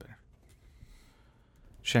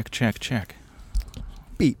Check.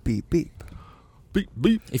 Beep, beep, beep. Beep,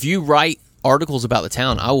 beep. If you write articles about the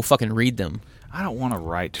town, I will fucking read them. I don't want to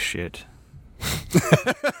write shit.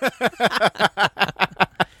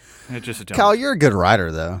 It just don't. Kyle, you're a good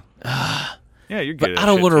writer, though. Yeah, you're good. But I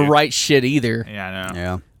don't want to write shit either. Yeah, I know.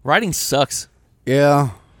 Yeah. Writing sucks.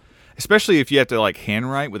 Yeah. Especially if you have to like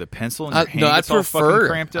handwrite with a pencil and your hand no, gets all fucking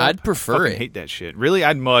cramped up. I'd prefer I fucking it. hate that shit. Really,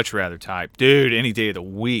 I'd much rather type, dude. Any day of the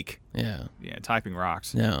week. Yeah. Yeah, typing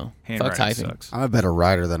rocks. No. Fuck Handwriting typing. sucks. I'm a better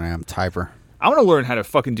writer than I am typer. I want to learn how to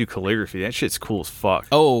fucking do calligraphy. That shit's cool as fuck.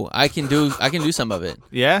 Oh, I can do some of it.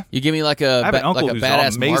 Yeah. You give me like a I have an uncle like a who's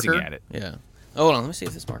badass amazing marker. at it. Yeah. Oh, hold on. Let me see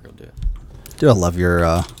if this marker will do it. Dude, I love your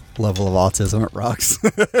level of autism. It rocks.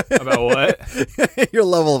 About what? Your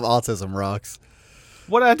level of autism rocks.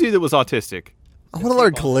 What did I do that was autistic? I want to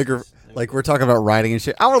learn calligraphy. Like, we're talking about writing and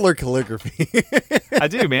shit. I want to learn calligraphy. I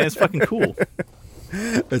do, man. It's fucking cool.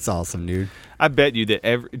 It's awesome, dude. I bet you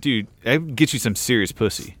that dude, I would get you some serious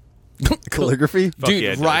pussy. Calligraphy? Fuck Dude,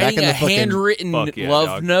 yeah, dog. Back writing in the a fucking- handwritten Fuck yeah, love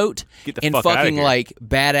dog. note Get the and fuck outta fucking here. like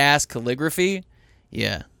badass calligraphy.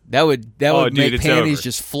 Yeah. That would dude, make it's panties over.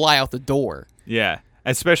 just fly out the door. Yeah.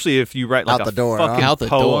 Especially if you write like Out a the door, fucking huh? Out the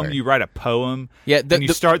poem. door. You write a poem. Yeah, and you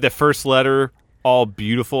start the first letter all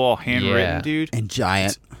beautiful, all handwritten, Yeah. dude. And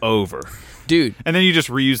giant. Over. Dude, And then you just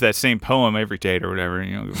reuse that same poem every date or whatever.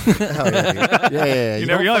 You know, Hell yeah, dude. Yeah. you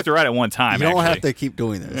don't have to write it one time. You don't have actually. to keep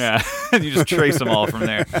doing this. Yeah, you just trace them all from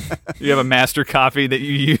there. You have a master copy that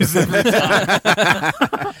you use every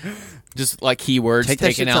time, just like keywords Take that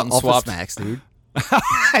taken shit out to and Office swapped. Max, dude.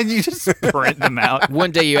 and you just print them out.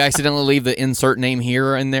 One day you accidentally leave the insert name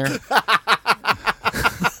here in there.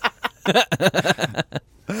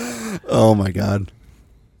 Oh, my God.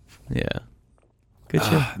 Yeah. Good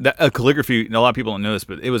shit. Calligraphy. A lot of people don't know this,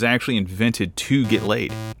 but it was actually invented to get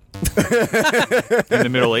laid in the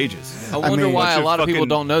Middle Ages. I wonder mean- why bunch a of lot of people fucking-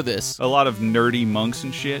 don't know this. A lot of nerdy monks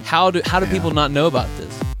and shit. How do people not know about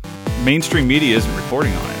this? Mainstream media isn't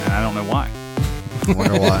reporting on it, and I don't know why. I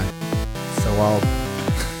wonder why. So wild.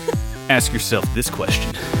 Ask yourself this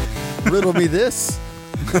question. Riddle me this.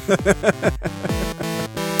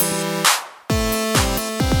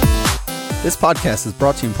 This podcast is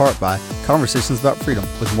brought to you in part by Conversations About Freedom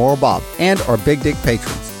with Moral Bob and our Big Dick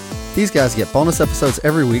patrons. These guys get bonus episodes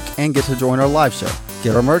every week and get to join our live show.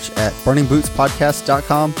 Get our merch at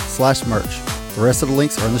burningbootspodcast.com/merch. The rest of the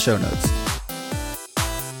links are in the show notes.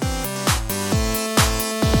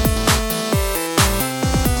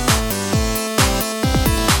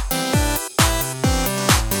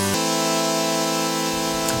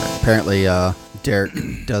 Apparently, Derek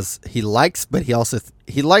he likes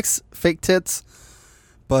fake tits,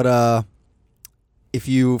 but if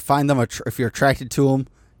you find them, if you're attracted to them,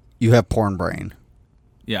 you have porn brain.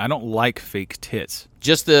 Yeah, I don't like fake tits.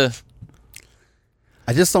 Just I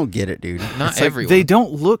just don't get it, dude. not It's like everyone. They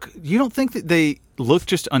don't look. You don't think that they look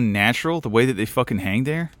just unnatural the way that they fucking hang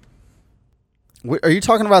there? Are you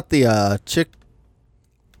talking about the chick,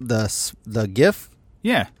 the GIF?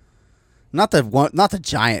 Yeah. Not the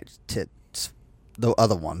giant tits, the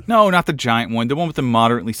other one. No, not the giant one. The one with the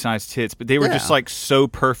moderately sized tits. But they were just Yeah. like so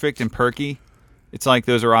perfect and perky. It's like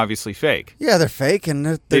those are obviously fake. Yeah, they're fake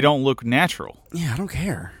and They don't look natural. Yeah, I don't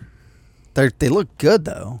care. They look good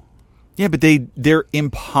though. Yeah, but they're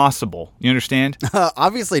impossible. You understand?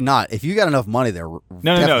 Obviously not. If you got enough money, they're No.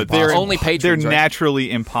 definitely They're possible. Only patrons, They're right?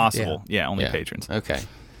 naturally impossible. Yeah, only Yeah. patrons. Okay.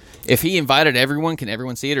 If he invited everyone, can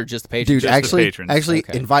everyone see it or just the patrons? Dude, just the actually, patrons.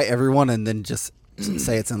 okay. Invite everyone and then just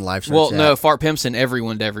say it's in live show. Well, chat. no, Fart Pimpson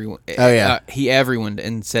everyone to everyone. Oh, yeah. He everyone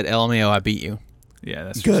and said, "LMAO, I beat you." Yeah,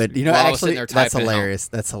 that's Good. You know, While I was sitting actually, there that's typing it out. hilarious.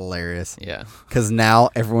 That's hilarious. Yeah. Because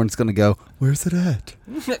now everyone's gonna go, "Where's it at?"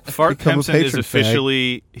 Fart Become a Pimpson is patron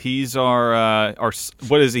officially he's our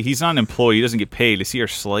what is he? He's not an employee. He doesn't get paid. Is he our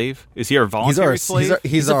slave? Is he our voluntary slave?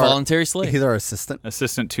 He's a voluntary slave. He's our assistant.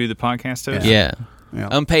 Assistant to the podcast host? Yeah. Yeah.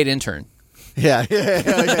 Unpaid intern. Yeah,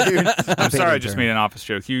 dude. I'm sorry, I just made an office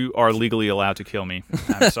joke. You are legally allowed to kill me.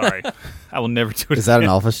 I'm sorry. I will never do it. Is that an again.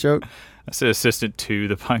 office joke? I said assistant to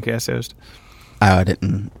the podcast host. Oh, I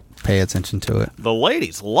didn't pay attention to it. The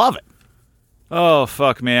ladies love it. Oh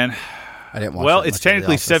fuck, man. I didn't watch. Well, that it's much of The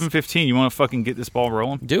technically Office. 7:15. You want to fucking get this ball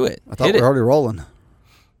rolling? Do it. I thought Hit we it. were already rolling.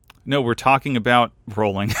 No, we're talking about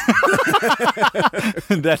rolling.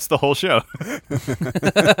 That's the whole show.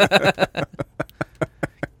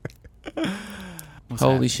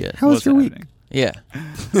 Holy shit. How was What's your week? happening? Yeah.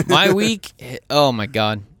 My week, oh my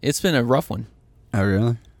God. It's been a rough one. Oh,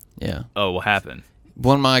 really? Yeah. Oh, what happened?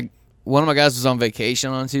 One of my guys was on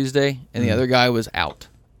vacation on Tuesday, and the other guy was out.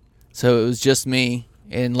 So it was just me,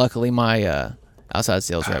 and luckily my outside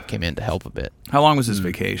sales rep came in to help a bit. How long was his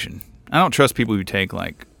vacation? I don't trust people who take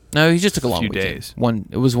like. No, he just took a long few weekend. days.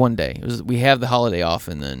 It was one day. We have the holiday off,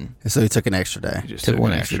 and then So he took an extra day. Just took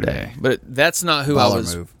one an extra day. But that's not who I Baller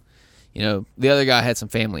was. move. You know, the other guy had some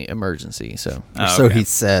family emergency. So, Or so okay. he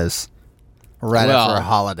says. Right Well- after a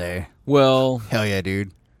holiday. well, Hell yeah,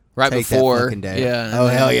 dude. right Take that before, fucking day. yeah. and Oh,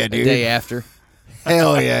 then hell yeah, the dude. day after.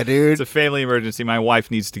 Hell yeah, dude. It's a family emergency. My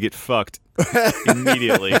wife needs to get fucked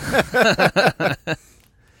immediately.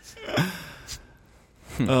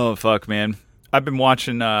 Oh fuck, man! I've been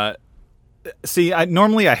watching. See,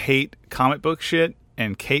 normally I hate comic book shit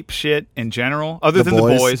and cape shit in general. Other The than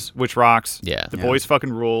Boys? The Boys, which rocks. Yeah. The Yeah. Boys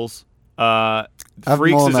fucking rules. I've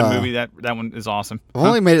Freaks on, is a movie that one is awesome. I've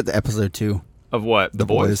only made it to episode 2. Of what? The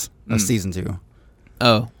Boys. Of season 2.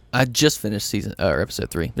 Oh, I just finished episode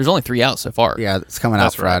 3. There's only 3 out so far. Yeah, it's coming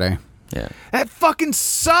That's out right. Friday. Yeah. That fucking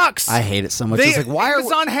sucks. I hate it so much. It's like, why are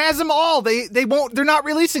Amazon has them all? They won't. They're not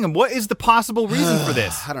releasing them. What is the possible reason for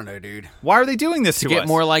this? I don't know, dude. Why are they doing this to Get us?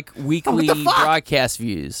 more like weekly the fuck? broadcast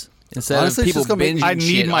views instead Honestly, of it's people just gonna make me- binging I need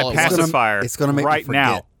shit my all at once. pacifier. It's gonna make me right now.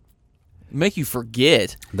 forget. Make you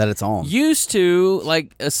forget. That it's on. Used to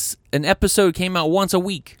like an episode came out once a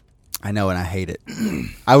week, I know, and I hate it.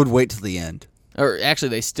 I would wait till the end. or actually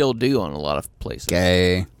they still do on a lot of places.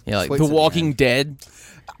 Gay. Yeah, like Wait The till Walking end. Dead.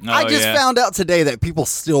 I Oh, just yeah. found out today that people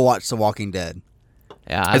still watch The Walking Dead.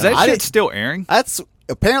 Yeah, Is that I shit didn't- still airing? That's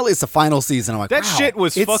apparently it's the final season. I'm like, That wow, shit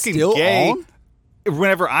was it's fucking still gay. on?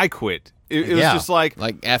 Whenever I quit, it was Yeah. just like.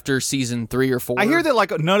 after season 3 or 4? I hear that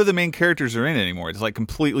like none of the main characters are in it anymore. It's like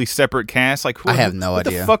completely separate cast. Like I have no what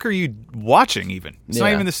idea. the fuck are you watching? Even it's not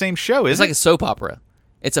Yeah. even the same show. Is It's it? like a soap opera.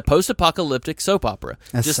 It's a post-apocalyptic soap opera,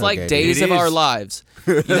 That's just so like gay, dude. Days It of Our is. Lives.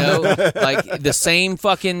 You know, like the same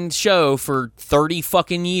fucking show for 30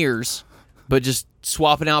 fucking years, but just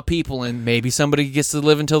swapping out people, and maybe somebody gets to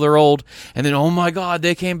live until they're old, and then oh my god,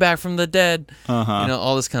 they came back from the dead. Uh-huh. You know,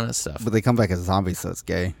 all this kind of stuff. But they come back as zombies, so it's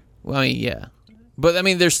gay. Well, I mean, yeah, but I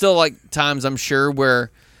mean, there's still like times I'm sure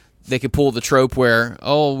where they could pull the trope where,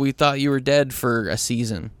 oh, we thought you were dead for a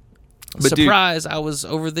season. But, dude, Surprise! I was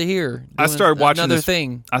over here. I doing started watching another this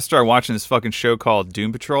thing. I started watching this fucking show called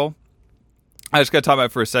Doom Patrol. I just got to talk about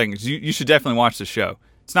it for a second. 'Cause you should definitely watch the show.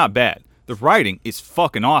 It's not bad. The writing is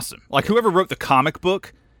fucking awesome. Like whoever wrote the comic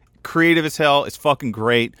book, creative as hell. It's fucking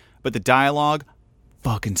great. But the dialogue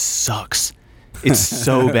fucking sucks. It's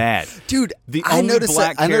so bad. Dude, The I only noticed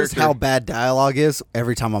black I noticed character- how bad dialogue is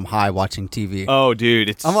every time I'm high watching TV. Oh, dude,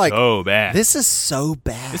 it's I'm like, so bad. This is so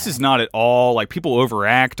bad. This is not at all like people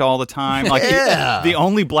overact all the time. Like Yeah. the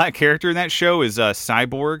only black character in that show is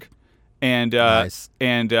Cyborg, and Nice.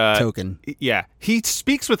 Token. Yeah, he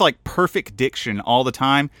speaks with like perfect diction all the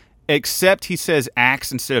time, except he says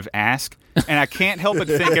 "ax" instead of "ask," and I can't help but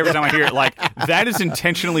think every time I hear it, like that is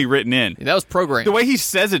intentionally written in. That was programmed. The way he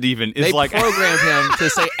says it even is They like programmed him to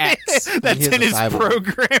say X. that's He is in a his cyborg.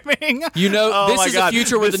 programming. You know, Oh this my is God. a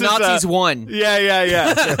future where This the is, Nazis won.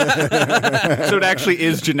 Yeah. So it actually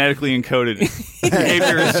is genetically encoded.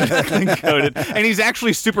 Behavior is genetically encoded, and he's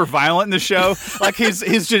actually super violent in the show. Like his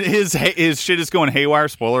shit is going haywire.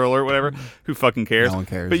 Spoiler alert, whatever. Who fucking cares? No one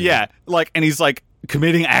cares, But yeah. yeah, like, and he's like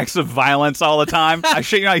committing acts of violence all the time. I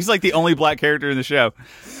shit you not, he's like the only black character in the show.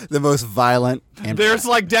 The most violent and There's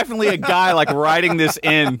like definitely a guy like writing this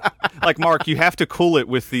in. Like Mark, you have to cool it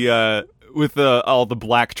with the all the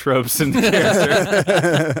black tropes in the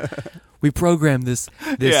character. We programmed this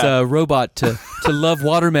Yeah. robot to love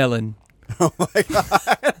watermelon.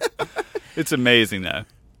 It's amazing though.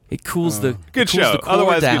 It cools the Good it cools show. the core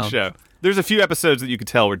Otherwise, down. good show. There's a few episodes that you could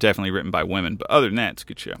tell were definitely written by women, but other than that, it's a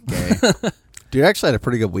good show. gay. Dude, I actually had a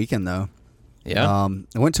pretty good weekend though. Yeah,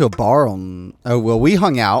 I went to a bar we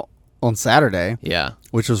hung out on Saturday, yeah,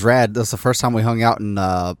 which was rad. That's the first time we hung out in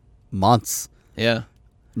months, yeah.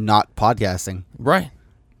 not podcasting. Right.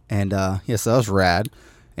 And so that was rad.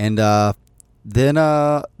 And then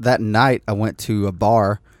that night I went to a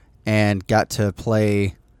bar and got to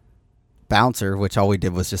play bouncer, which all we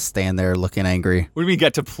did was just stand there looking angry. What do you mean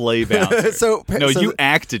got to play bouncer? So You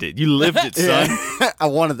acted it. You lived it, son. I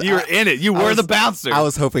wanted. You were in it. You were the bouncer. I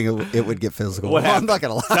was hoping it would get physical. What I'm happened? not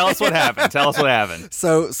gonna lie. Tell us what happened. Tell us what happened.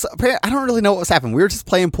 So apparently, I don't really know what was happening. We were just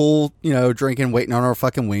playing pool, drinking, waiting on our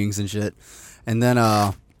fucking wings and shit. And then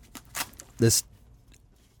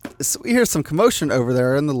we hear some commotion over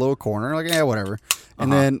there in the little corner. Like, yeah, whatever.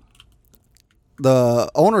 And then the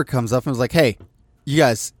owner comes up and was like, "Hey, you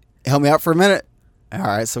guys, help me out for a minute." All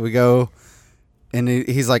right, so we go, and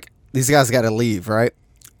he's like, "These guys got to leave, right?"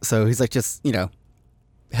 So he's like, "Just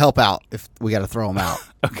help out if we got to throw them out."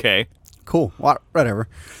 Okay. cool. Whatever.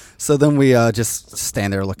 So then we just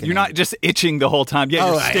stand there looking. You're not just itching the whole time.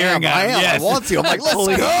 Yeah, you're staring at him. Yes. I want to. I'm like, let's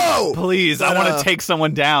Please. go. Please, I want to take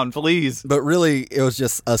someone down. Please. But really, it was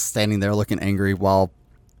just us standing there looking angry while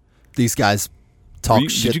these guys talk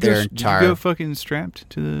shit their entire. Did you go fucking strapped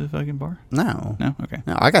to the fucking bar? No. No? Okay.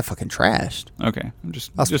 No, I got fucking trashed. Okay. I'm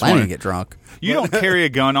just. I was just planning to wondering. get drunk. You don't carry a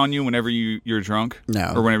gun on you whenever you're drunk?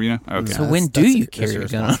 No. Or whenever you know? Okay. So when do you carry a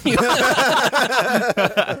gun on you?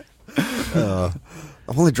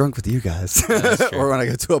 I'm only drunk with you guys, or when I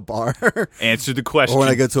go to a bar, Answer the question. or when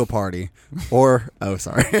I go to a party, or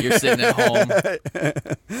sorry, You're sitting at home.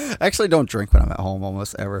 I actually don't drink when I'm at home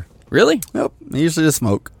almost ever. Really? Nope, I usually just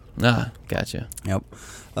smoke. Ah, gotcha. Yep.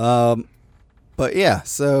 But yeah,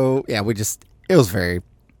 so yeah, it was very.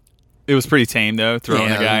 It was pretty tame though, throwing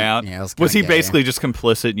Yeah, the guy out. yeah, it was was he kinda gay. basically just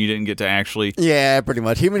complicit and you didn't get to actually? Yeah, pretty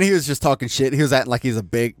much. He was just talking shit. He was acting like he's a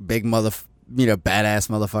big badass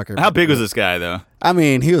motherfucker. How big was this guy though? I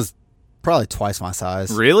mean, he was probably twice my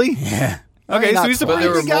size. Really? Yeah. Okay, not so he's a twice. But there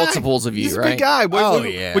were big guy. multiples of you, He's a right? big guy.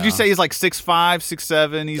 Yeah. Would you say he's like 6'5",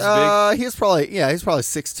 6'7"? He's big. He's probably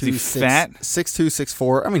 6'2", Is he fat? 6'2",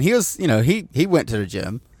 6'4". I mean, he was, he went to the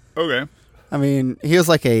gym. Okay. I mean, he was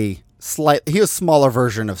like he was smaller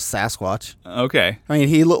version of Sasquatch. Okay. I mean,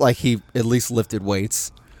 he looked like he at least lifted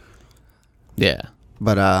weights. Yeah.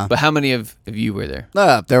 But But how many of you were there?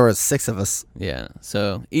 there were 6 of us. Yeah.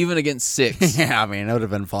 So even against 6. Yeah, I mean, it would have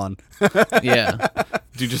been fun. Yeah.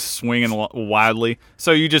 You just swinging wildly.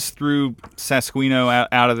 So you just threw Sasquino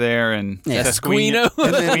out of there and Yeah. Sasquino?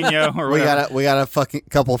 Sasquino or We whatever. got a fucking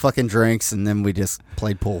couple of fucking drinks, and then we just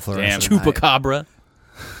played pool for the rest of the night. Chupacabra.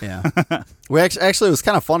 Yeah, we actually it was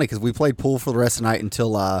kind of funny because we played pool for the rest of the night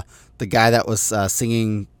until the guy that was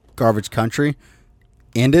singing Garbage Country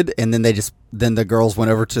ended, and then then the girls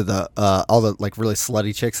went over to the all the like really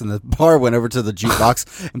slutty chicks in the bar went over to the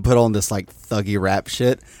jukebox and put on this like thuggy rap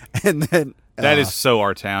shit, and then That is so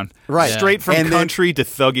our town. Right. Straight from And then- country to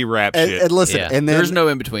thuggy rap shit. and listen, Yeah. and then There's no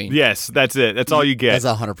in between. Yes, that's it. That's all you get. That's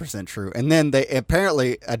 100% true. And then they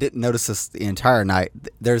apparently, I didn't notice this the entire night.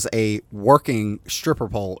 There's a working stripper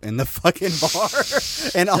pole in the fucking bar,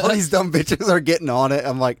 and all these dumb bitches are getting on it.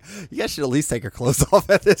 I'm like, you guys should at least take your clothes off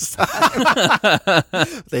at this time.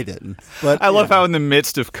 They didn't. But I love how in the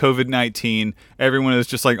midst of COVID-19, everyone is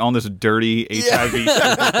just like on this dirty HIV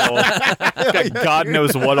stripper pole. Got God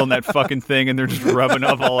knows what on that fucking thing, and they're just rubbing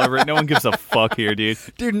up all over it. No one gives a fuck here, dude.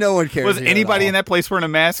 dude, no one cares. Was here anybody at in that place wearing a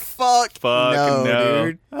mask? Fuck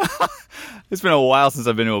No. dude. It's been a while since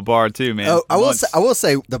I've been to a bar too, man. Oh, I Months. will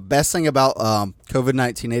say the best thing about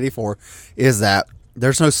COVID-19 '84 is that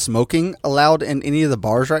there's no smoking allowed in any of the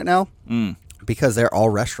bars right now because they're all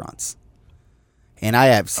restaurants, and I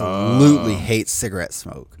absolutely hate cigarette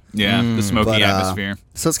smoke. Yeah, the smoky But, atmosphere.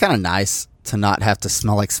 So it's kind of nice to not have to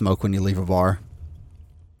smell like smoke when you leave a bar.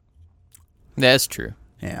 That's true.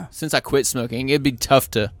 Yeah. Since I quit smoking, it'd be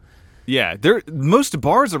tough to. Yeah, most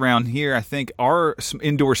bars around here, I think, are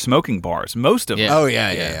indoor smoking bars. Most of them. Yeah. Oh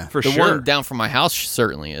yeah. For The sure. one down from my house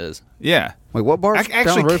certainly is. Yeah. Wait, what bar? I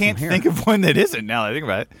actually can't think of one that isn't now that I think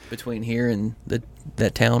about it. Between here and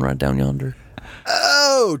that town right down yonder.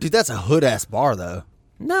 Oh, dude, that's a hood ass bar though.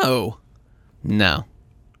 No.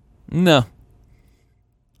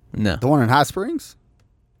 The one in Hot Springs.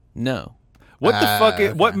 No. What the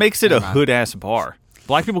fuck? What okay. makes it a Never mind. hood ass bar?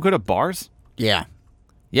 Black people go to bars? Yeah.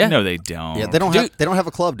 Yeah. No, they don't. Yeah. They don't have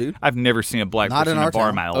a club, dude. I've never seen a black Not person in in a our bar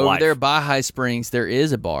in town. my Over life. there by High Springs, there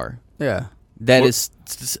is a bar Yeah. that What-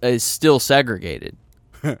 is still segregated.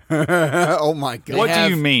 Oh my god. What have-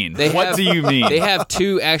 do you mean? they What have- do you mean? They have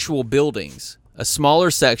two actual buildings, a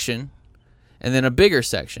smaller section and then a bigger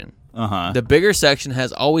section. Uh-huh. The bigger section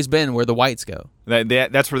has always been where the whites go.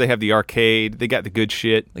 That's where they have the arcade. They got the good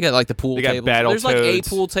shit. They got like the pool They got table. Battle There's like a Toads.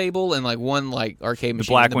 pool table and like one like arcade The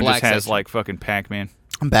machine. black in the one just has section. like fucking Pac-Man.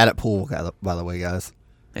 I'm bad at pool, by the way, guys.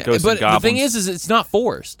 Yeah, Ghosts but and the thing goblins. is it's not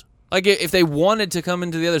forced. Like if they wanted to come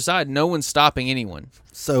into the other side, no one's stopping anyone.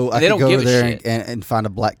 So I They could don't go give over a there shit. and find a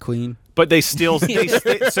black queen. But they still so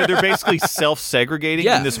they're basically self-segregating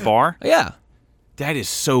Yeah. in this bar. Yeah. That is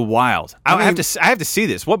so wild. I have to see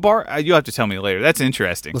this. What bar? You'll have to tell me later. That's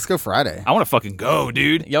interesting. Let's go Friday. I want to fucking go,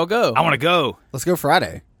 dude. Y'all go. I want to go. Let's go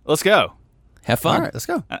Friday. Let's go. have fun. All right, let's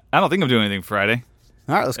go. I don't think I'm doing anything Friday.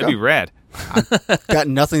 All right, let's That'd be go. rad. Got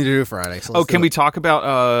nothing to do Friday. So Oh, let's can do we it. talk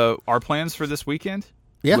about our plans for this weekend?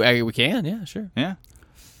 Yeah. We can, yeah, sure. Yeah.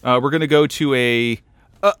 We're going to go to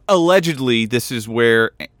allegedly, this is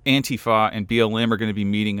where Antifa and BLM are going to be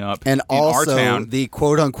meeting up And in our also town. the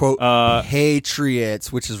quote unquote Uh,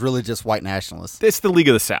 Patriots, which is really just white nationalists. It's the League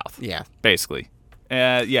of the South. Yeah. Basically.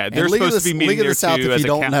 Yeah, they're League of supposed to the- be meeting League of there the South, too if as you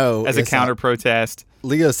a don't know, as a is, counter protest.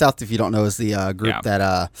 League of the South, if you don't know, is the group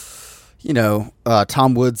Yeah. that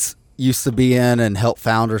Tom Woods used to be in and helped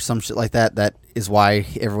found or some shit like that. That is why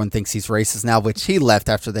everyone thinks he's racist now, which he left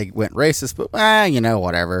after they went racist. But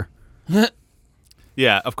whatever.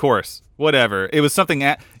 Yeah, of course. Whatever. It was something.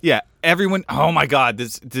 Everyone. Oh my God,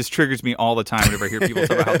 this triggers me all the time whenever I hear people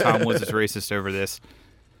talk about how Tom Woods is racist over this.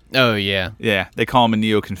 Oh yeah. Yeah, they call him a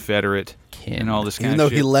neo-Confederate Ken. and all this kind Even of though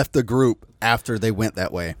shit. he left the group after they went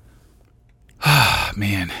that way.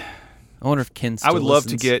 Man, I wonder if Ken. Still I would love to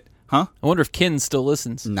listens. get. Huh? I wonder if Ken still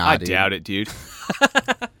listens. Nah, I dude. doubt it, dude.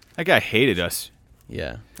 That guy hated us.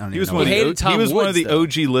 Yeah. I don't He even was know one of He the hated Tom he was one of Woods, the though.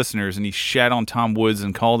 OG listeners, and he shat on Tom Woods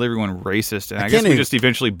and called everyone racist. And I guess can't we even- just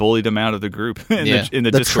eventually bullied him out of the group in Yeah. the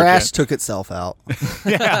the Discord trash chat. took itself out.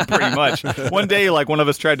 Yeah, pretty much. One day, like one of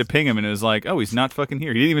us tried to ping him, and it was like, oh, he's not fucking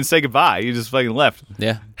here. He didn't even say goodbye. He just fucking left.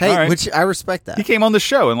 Yeah. Hey, All right. which I respect that. He came on the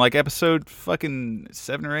show in like episode fucking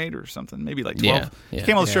 7 or 8 or something, maybe like 12. Yeah, He yeah.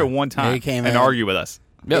 came on the Yeah. show one Yeah, time he came and in. argued with us.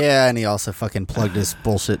 Yep. Yeah, and he also fucking plugged his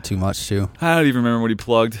bullshit too much too. I don't even remember what he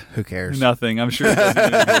plugged. Who cares? Nothing. I'm sure it doesn't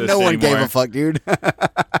even exist No one gave anymore. a fuck, dude. Did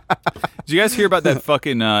you guys hear about that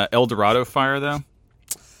fucking El Dorado fire though?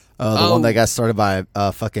 The Oh. one that got started by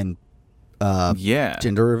fucking Yeah.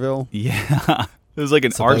 gender reveal. Yeah. It was like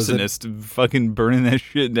an Supposed- arsonist fucking burning that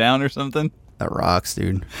shit down or something. That rocks,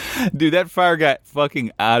 dude. Dude, that fire got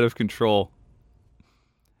fucking out of control.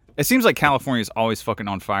 It seems like California's always fucking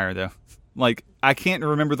on fire, though. Like, I can't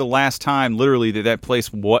remember the last time, literally, that place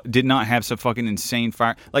did not have some fucking insane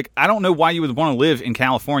fire. Like, I don't know why you would want to live in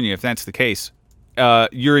California if that's the case.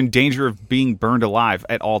 You're in danger of being burned alive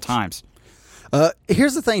at all times.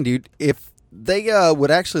 Here's the thing, dude. If they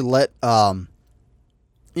would actually let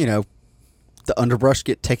the underbrush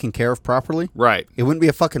get taken care of properly, Right. it wouldn't be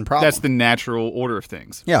a fucking problem. That's the natural order of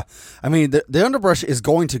things. yeah. I mean, the underbrush is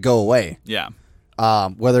going to go away. Yeah.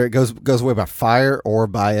 Whether it goes away by fire or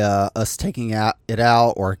by us taking it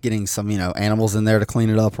out or getting some animals in there to clean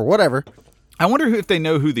it up or whatever. I wonder if they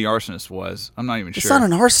know who the arsonist was. I'm not even It's sure. not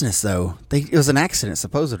an arsonist though. It was an accident,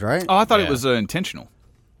 supposed, right? Oh, I thought Yeah. it was intentional.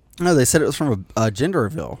 No, they said it was from a gender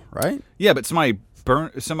reveal, right? Yeah, but somebody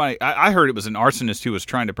I heard it was an arsonist who was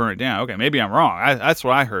trying to burn it down. Okay, maybe I'm wrong. That's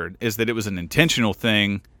what I heard, is that it was an intentional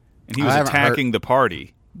thing, and he was I haven't attacking the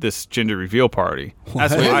party, this gender reveal party.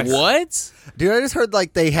 That's what I heard. What? Dude, I just heard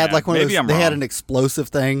like they had Yeah, like one of maybe those. I'm They had wrong. an explosive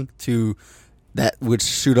thing that would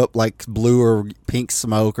shoot up like blue or pink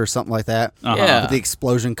smoke or something like that. Uh-huh. Yeah. But the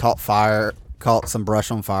explosion caught some brush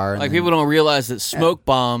on fire. and Like then- people don't realize that smoke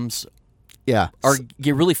bombs yeah,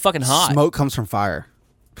 get really fucking hot. smoke comes from fire.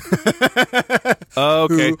 Oh,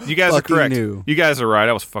 okay. Who You guys are fucking correct. knew? You guys are right.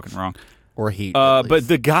 I was fucking wrong. Or heat. at But least.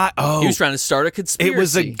 the guy. Oh, He was trying to start a conspiracy. it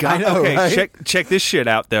was a guy. I know, Okay, right? check this shit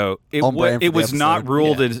out though. It On brand for it the was not episode.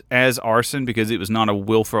 ruled Yeah. as arson because it was not a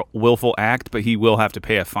willful act, but he will have to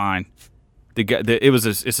pay a fine. The guy,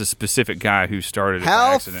 it's a specific guy who started it by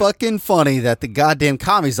How accident. fucking funny that the goddamn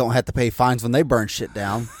commies don't have to pay fines when they burn shit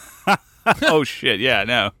down. Oh shit! Yeah,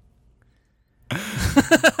 no.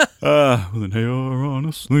 With an AR on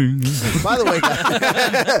a sling. By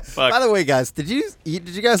the way, guys, did you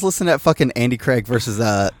guys listen to that fucking Andy Craig versus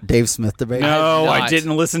Dave Smith debate? No, I not.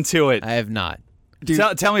 didn't listen to it. I have not. Dude,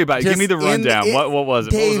 Tell me about it. Give just me the rundown. What was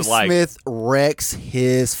it? Dave What was it like? Smith wrecks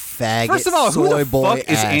his faggot. First of all, who soy the boy fuck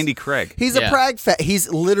is ass. Andy Craig? He's Yeah. a Prague fag. He's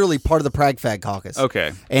literally part of the Prague Fag Caucus.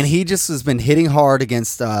 Okay. and he just has been hitting hard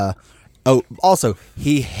against. Also,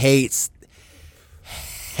 he hates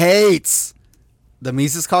the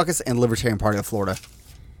Mises Caucus and Libertarian Party of Florida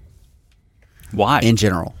Why? in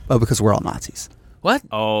general. Oh, because we're all Nazis. What?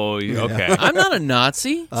 Oh, okay. I'm not a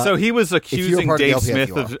Nazi. So he was you're accusing part of the Dave LPF, Smith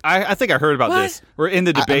you of. I think I heard about What? this. We're in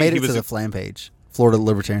the I debate. made he it was. to the Flam page. Florida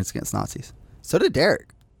Libertarians against Nazis. So did Derek.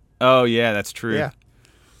 Oh yeah, that's true.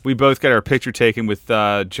 We both got our picture taken with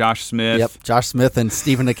Josh Smith. Yep, Josh Smith and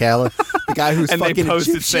Stephen Nicala, the guy who's And they fucking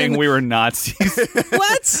posted Egyptian saying we were Nazis.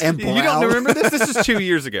 What? and You brown. don't remember this? This is 2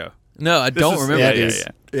 years ago. No, I don't is- remember yeah, this.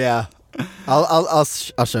 yeah. Yeah, I'll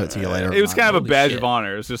show it to you later. It was kind of a Holy badge shit. of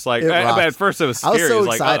honor. It was just like, It but rocked. at first it was I scary. was so It was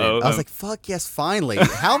like, excited. uh-oh. I was like, "Fuck yes, finally!"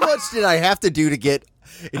 How much did I have to do to get?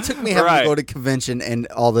 It took me having Right. to go to convention and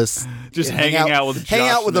all this, Just and hanging out with hang Josh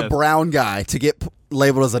out with a Smith. brown guy to get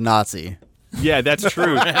labeled as a Nazi. yeah, that's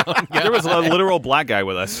true. There was a literal black guy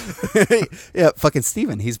with us. Yeah, fucking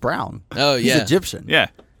Stephen. He's brown. Oh, he's yeah. Egyptian. Yeah,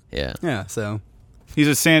 Yeah. yeah. So he's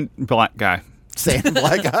a sand black guy. sand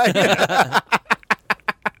black guy.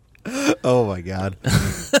 Oh my god.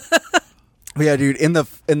 But yeah, dude. In the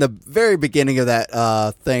very beginning of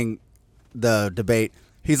that thing, the debate,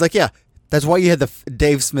 he's like, "Yeah, that's why you had the."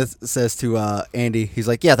 Dave Smith says to Andy, he's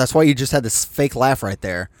like, "Yeah, that's why you just had this fake laugh right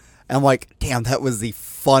there." And I'm like, damn, that was the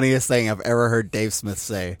funniest thing I've ever heard Dave Smith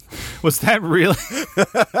say. Was that really?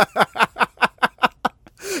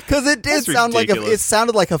 Because it did That's sound ridiculous. it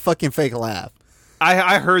sounded like a fucking fake laugh.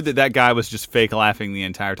 I heard that guy was just fake laughing the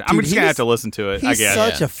entire time. I'm Dude, just gonna he's- have to listen to it. I He's guess.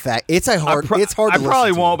 such a fact. It's hard. It's hard. I To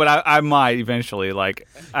probably listen to. won't, but I might eventually. Like,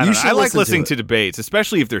 I, You don't know. should I like listen to listening it. to debates,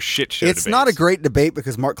 especially if they're shit show It's debates. not a great debate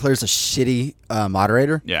because Mark Claire's a shitty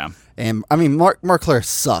moderator. Yeah, And I mean, Mark Claire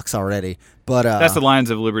sucks already. But that's the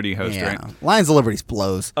Lions of Liberty host, yeah, right? Lions of Liberty's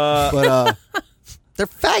blows. But they're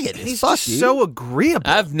faggot. He's Fuck just you. so agreeable.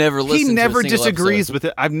 I've never listened. He never to a single disagrees episode. with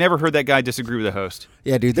it. I've never heard that guy disagree with the host.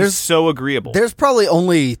 Yeah, dude. He's so agreeable. There's probably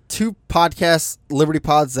only 2 podcasts, Liberty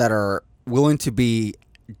Pods, that are willing to be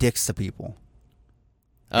dicks to people.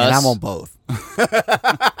 And Us? I'm on both.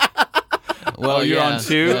 Well, Oh, you're yeah. on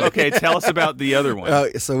 2? Yeah. Okay, tell us about the other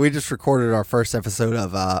one. So we just recorded our first episode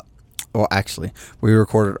of, well, actually, we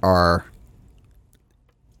recorded our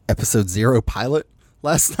episode 0 pilot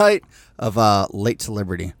last night of Late to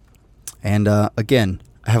Liberty. And again,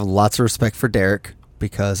 I have lots of respect for Derek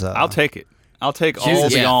because I'll take it. I'll take all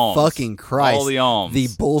Jesus the alms. fucking Christ. All the alms. The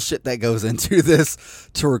bullshit that goes into this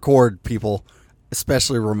to record people,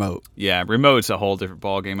 especially remote. Yeah, remote's a whole different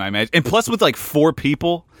ballgame, I imagine. And plus, with like 4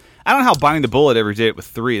 people, I don't know how Biting the Bullet ever did it with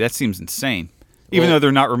 3. That seems insane. Even Well- though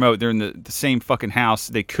they're not remote, they're in the same fucking house.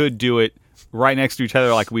 They could do it right next to each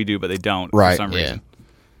other like we do, but they don't Right. for some Yeah. reason.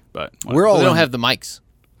 But We're whatever. all They don't in- have the mics.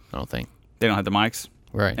 I don't think. They don't have the mics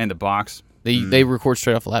Right. and the box. They record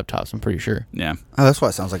straight off laptops. I'm pretty sure. Yeah. Oh, that's why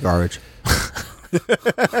it sounds like garbage.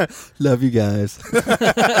 Love you guys.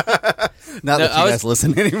 Not that I you was- guys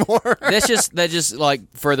listen anymore. That just like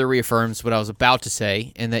further reaffirms what I was about to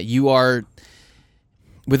say, and that you are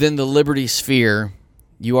within the liberty sphere.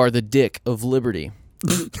 You are the dick of liberty.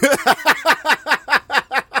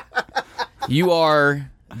 You are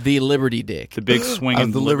the liberty dick. The big swinging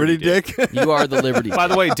I'm the Liberty Dick. You are the liberty. By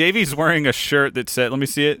the way, Davey's wearing a shirt that said, let me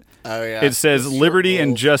see it. Oh, yeah. It says This shirt liberty and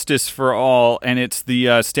rules. justice for all, and it's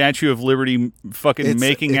the Statue of Liberty fucking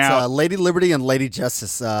making out Lady Liberty and Lady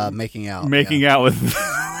Justice making out. making yeah. out with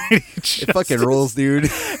Lady It Justice. fucking rules, dude.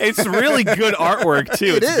 It's really good artwork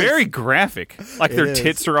too. It It's is. very graphic. Like their is.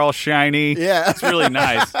 tits are all shiny. Yeah. It's really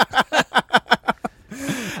nice.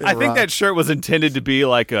 I think that shirt was intended to be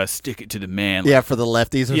like a stick it to the man. Yeah, for the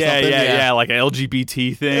lefties or yeah, something. yeah, like an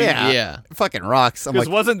LGBT thing. Yeah. Yeah. It fucking rocks. I'm Because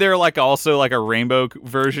like, wasn't there like also like a rainbow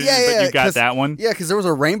version? yeah, but yeah. you got 'cause- that one. Yeah, because there was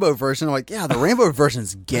a rainbow version. I'm like, yeah, the rainbow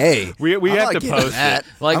version's gay. We I'm have not to getting post that.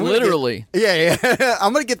 it. Like I'm gonna literally. Yeah.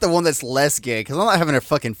 I'm gonna get the one that's less gay because I'm not having a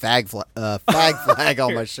fucking fag flag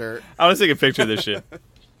on my shirt. I want to take a picture of this shit.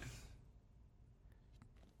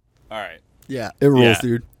 All right. Yeah, it rules, Yeah.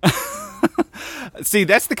 dude. See,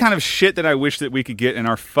 that's the kind of shit that I wish that we could get in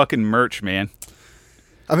our fucking merch, man.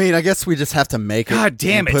 I mean, I guess we just have to make it. God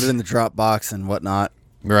damn and it. Put it in the Dropbox and whatnot.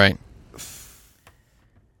 Right.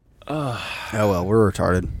 Oh well, we're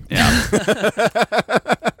retarded.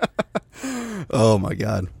 Yeah. Oh my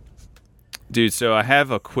god. Dude, so I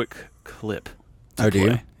have a quick clip. to Oh, do you?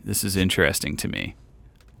 play. This is interesting to me.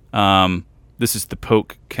 This is the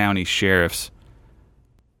Polk County Sheriff's.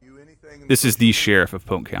 This is the sheriff of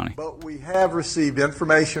Polk County. But we have received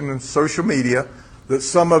information in social media that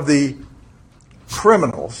some of the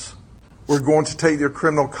criminals were going to take their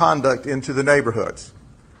criminal conduct into the neighborhoods.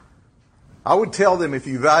 I would tell them if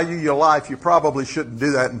you value your life, you probably shouldn't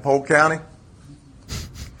do that in Polk County.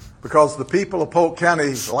 Because the people of Polk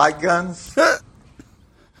County like guns.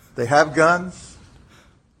 They have guns.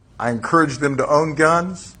 I encourage them to own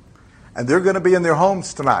guns. And they're going to be in their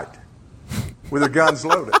homes tonight with their guns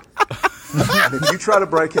loaded. And if you try to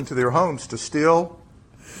break into their homes to steal,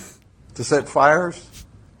 to set fires,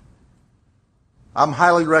 I'm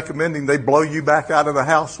highly recommending they blow you back out of the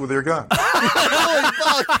house with their gun.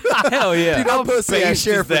 Hell yeah. How Pussy ass based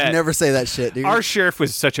sheriff is that? would never say that shit, dude. Our sheriff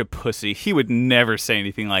was such a pussy. He would never say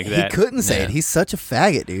anything like he that. couldn't say Yeah. it. He's such a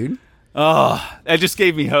faggot, dude. Oh, that just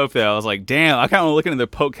gave me hope, though. I was like, damn, I kind of want to look into the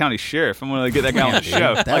Polk County Sheriff. I'm going to get that guy on the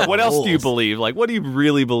show. That Like, what else do you rules. believe? Like, what do you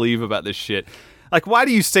really believe about this shit? Like, why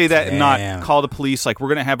do you say that and Damn. not call the police? Like, we're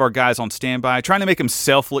going to have our guys on standby, trying to make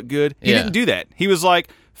himself look good. He Yeah. didn't do that. He was like,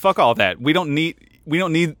 fuck all that. We don't need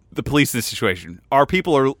the police in this situation. Our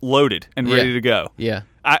people are loaded and ready Yeah. to go. Yeah.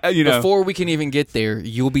 You know, Before we can even get there,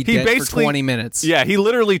 you'll be he dead for basically 20 minutes. Yeah, he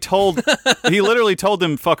literally told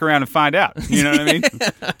them fuck around and find out. You know what I mean?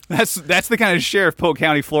 That's the kind of sheriff Polk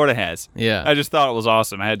County, Florida has. Yeah. I just thought it was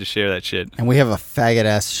awesome. I had to share that shit. And we have a faggot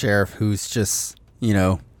ass sheriff who's just,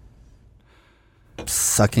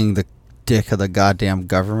 sucking the dick of the goddamn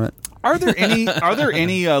government. Are there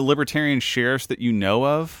any libertarian sheriffs that you know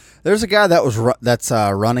of? There's a guy that was that's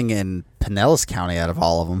running in Pinellas County out of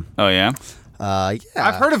all of them. Oh yeah. Yeah.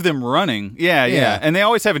 I've heard of them running. Yeah. And they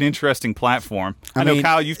always have an interesting platform. I know, mean,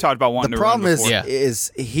 Kyle, you've talked about wanting the to run problem before.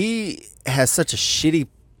 is he has such a shitty.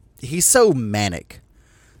 He's so manic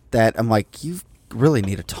that I'm like, you really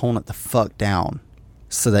need to tone it the fuck down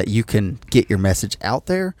so that you can get your message out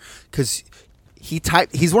there. Because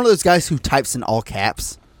he's one of those guys who types in all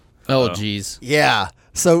caps. Oh, jeez. Yeah.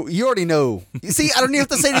 So you already know. You see, I don't even have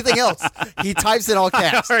to say anything else. He types in all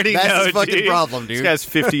caps. I already That's know, his fucking dude. problem, dude. This guy's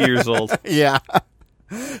 50 years old. Yeah.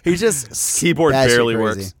 He just Keyboard batshit barely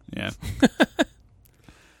crazy. works. Yeah.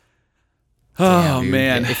 Oh, dude.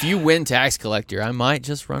 man. If you win tax collector, I might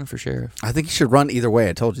just run for sheriff. I think you should run either way.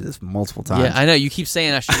 I told you this multiple times. Yeah, I know. You keep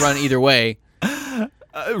saying I should run either way.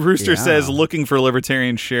 Rooster Yeah. says, looking for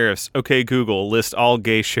libertarian sheriffs. Okay, Google, list all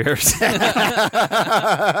gay sheriffs.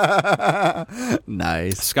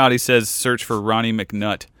 Nice. Scotty says, search for Ronnie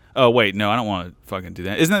McNutt. Oh, wait, no, I don't want to fucking do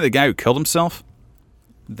that. Isn't that the guy who killed himself?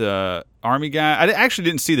 The army guy? I actually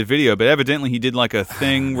didn't see the video, but evidently he did like a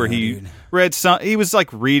thing where he read some. He was like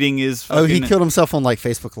reading his fucking... Oh, he killed himself on like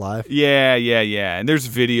Facebook Live. Yeah. And there's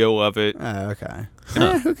video of it. Oh, okay.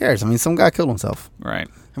 Who cares? I mean, some guy killed himself. Right.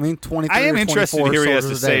 I mean, 23 I am or interested to 24 hear what he has to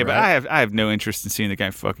soldiers a say, day, but right? I have no interest in seeing the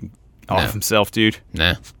guy fucking off No. himself, dude.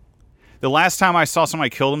 Nah. The last time I saw somebody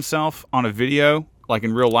kill himself on a video, like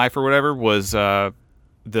in real life or whatever, was the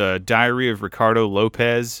Diary of Ricardo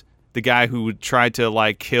Lopez, the guy who tried to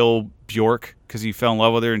like kill Bjork because he fell in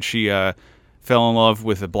love with her and she fell in love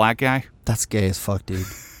with a black guy. That's gay as fuck, dude.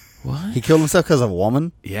 What? He killed himself because of a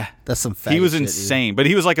woman? Yeah. That's some faggot He was shit, dude. insane, but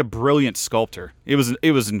he was like a brilliant sculptor. It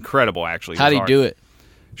was incredible, actually. How'd he do it?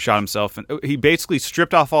 Shot himself, and he basically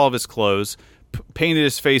stripped off all of his clothes, painted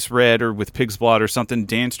his face red or with pig's blood or something,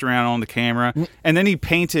 danced around on the camera, and then he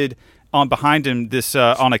painted on behind him this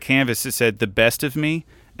on a canvas that said "The best of me,"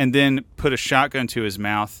 and then put a shotgun to his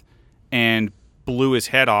mouth and blew his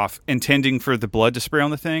head off, intending for the blood to spray on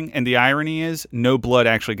the thing. And the irony is, no blood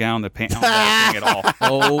actually got on the thing at all.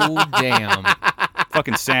 Oh, damn.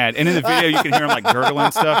 Fucking sad. And in the video, you can hear him like gurgling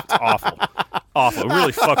and stuff. It's awful. It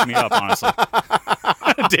really fucked me up, honestly.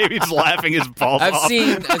 David's laughing his balls I've off.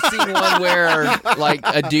 seen one where like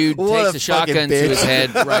a dude What takes a a shotgun fucking to bitch. his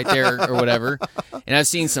head right there or whatever, and I've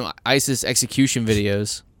seen some ISIS execution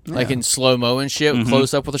videos like in slow mo and shit,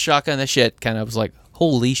 close up with a shotgun. That shit kind of was like,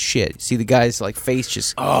 holy shit! See the guy's like face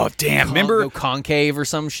just Oh damn! go concave or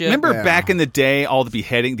some shit. Remember Yeah. back in the day, all the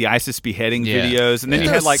ISIS beheading Yeah. videos, and then you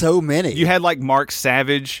There's had like so many. You had like Mark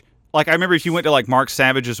Savage. Like I remember if you went to like Mark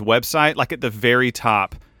Savage's website, like at the very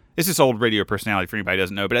top. This is old radio personality for anybody who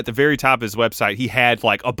doesn't know, but at the very top of his website, he had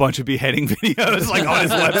like a bunch of beheading videos like on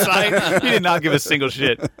his website. He did not give a single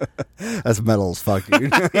shit. That's metal as fuck,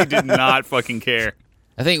 dude. He did not fucking care.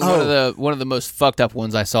 I think one of the most fucked up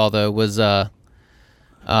ones I saw though was the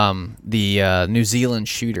New Zealand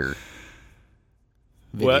shooter.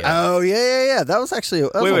 Video. What? Oh, yeah. That was actually a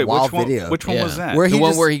wild which one? video. Which one Yeah. was that? Where The he one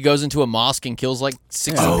just- where he goes into a mosque and kills like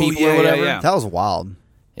 60 Oh, people yeah, or whatever. yeah. That was wild.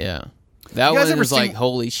 Yeah. That You guys one ever was like, seen-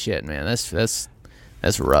 holy shit, man.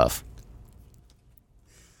 That's rough.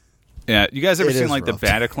 Yeah, you guys ever It seen is like rough. the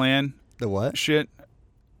Bataclan The what? shit?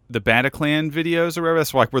 The Bataclan videos or whatever.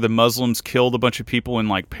 That's like where the Muslims killed a bunch of people in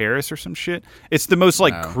like Paris or some shit. It's the most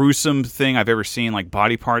like gruesome thing I've ever seen. Like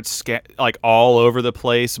body parts like all over the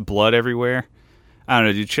place, blood everywhere. I don't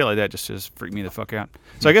know, dude. Shit like that just freaked me the fuck out.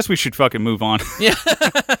 So I guess we should fucking move on. Yeah.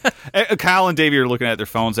 Kyle and Davey are looking at their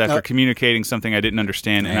phones after communicating something I didn't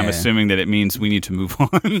understand, and I'm Yeah. assuming that it means we need to move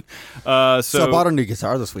on. So I bought a new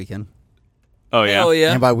guitar this weekend. oh yeah. Hell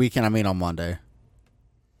yeah. And by weekend, I mean on Monday.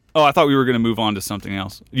 Oh, I thought we were going to move on to something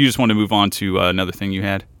else. You just want to move on to another thing you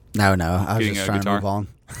had. No. I was Getting just a trying guitar? to move on.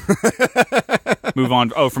 Move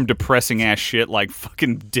on. Oh, from depressing ass shit like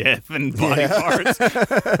fucking death and body parts.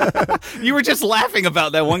 You were just laughing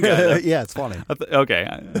about that one guy. though. Yeah, it's funny. Okay.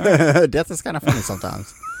 Death is kind of funny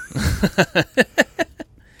sometimes.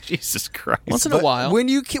 Jesus Christ. Once in a while.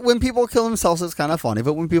 When people kill themselves, it's kind of funny.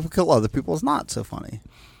 But when people kill other people, it's not so funny.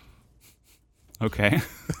 Okay.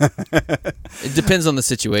 It depends on the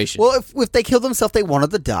situation. Well, if they kill themselves, they wanted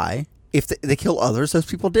to die. If they kill others, those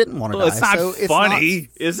people didn't want to Well, die. it's not So funny,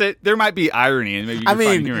 is it? There might be irony. And maybe I you're finding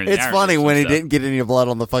mean, humor in the it's irony funny of when he stuff. didn't get any blood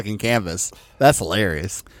on the fucking canvas. That's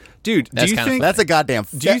hilarious. Dude, That's do you kinda think That's a goddamn.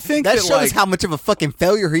 Do you think that that, shows like- how much of a fucking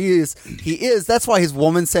failure he is? He is. That's why his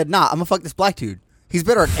woman said, "Nah, I'm gonna fuck this black dude. He's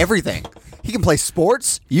better at everything. He can play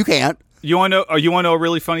sports. You can't." you want to know? You want to know a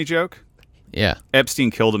really funny joke? yeah.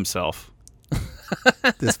 Epstein killed himself.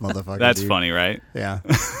 This motherfucker. That's dude. funny, right? Yeah.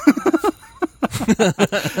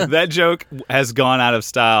 That joke has gone out of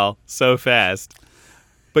style so fast.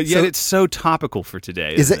 but yet So- it's so topical for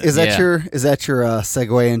today. Is isn't that is Yeah. that your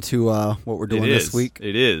segue into what we're doing It this is. week?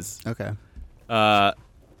 It is. Okay.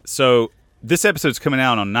 So this episode's coming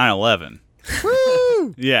out on 9/11.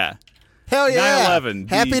 Woo! Yeah. Hell yeah! 9/11,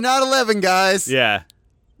 Happy the- 9/11, guys. Yeah.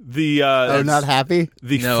 The Oh, that's not happy.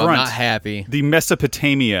 the No, front, I'm not happy. the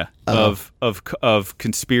Mesopotamia of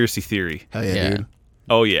conspiracy theory. Hell yeah, Yeah. dude.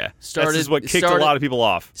 Oh yeah. Started- This is what kicked started- a lot of people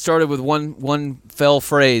off. Started with one fell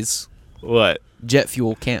phrase: What? jet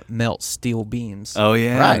fuel can't melt steel beams. Oh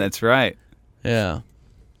yeah, Right. that's right. Yeah,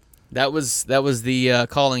 that was the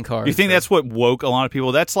calling card. You think that's what woke a lot of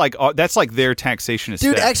people? That's like their taxation is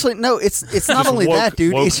Dude, theft. actually, no. It's not Just only woke- that,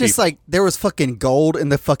 dude. woke It's just people. like there was fucking gold in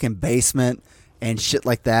the fucking basement and shit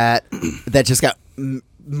like that that just got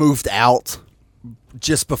moved out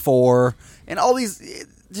just before, and all these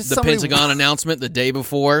just the so many- Pentagon announcement the day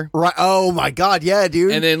before, Right? Oh my god, yeah,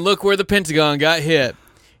 dude. and then look where the Pentagon got hit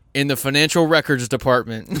in the financial records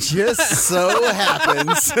department. just so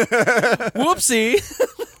happens. Whoopsie.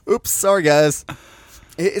 Oops, sorry guys.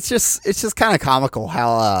 It's just kind of comical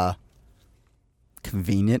how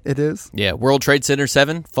convenient it is. Yeah, World Trade Center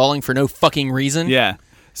 7 falling for no fucking reason. yeah.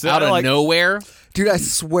 So out of like, nowhere. Dude, I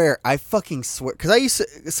swear, I fucking swear. Because I used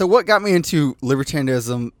to. So, what got me into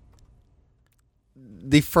libertarianism?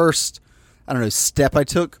 The first, I don't know, step I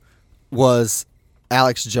took was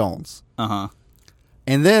Alex Jones. Uh-huh.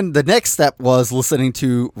 And then the next step was listening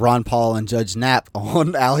to Ron Paul and Judge Knapp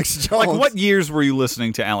on Alex Jones. Like what years were you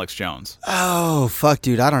listening to Alex Jones? Oh, fuck,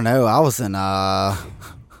 dude. I don't know. I was in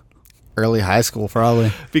early high school,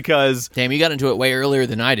 probably. Because Damn, you got into it way earlier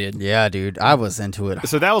than I did. Yeah, dude. I was into it.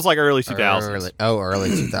 so that was like early 2000s. Early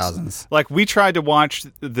 2000s. Like we tried to watch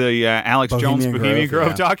the Alex Jones Bohemian Bohemian Grove,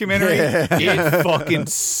 Grove yeah. documentary. It fucking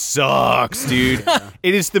sucks, dude.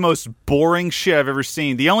 It is the most boring shit I've ever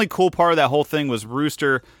seen. The only cool part of that whole thing was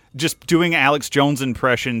Rooster just doing Alex Jones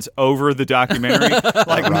impressions over the documentary,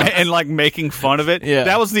 and like making fun of it. Yeah.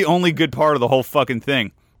 That was the only good part of the whole fucking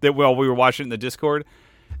thing. That while we were watching it in the Discord,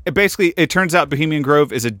 it turns out Bohemian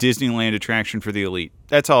Grove is a Disneyland attraction for the elite.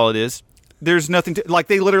 That's all it is. There's nothing to like.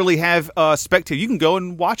 They literally have spectator. You can go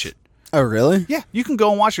and watch it. Oh, really? Yeah, you can go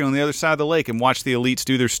and watch it on the other side of the lake and watch the elites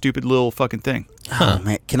do their stupid little fucking thing. Oh,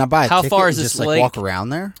 man. Can I buy a How ticket far and is this just, like, lake? walk around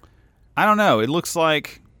there? I don't know. It looks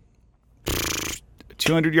like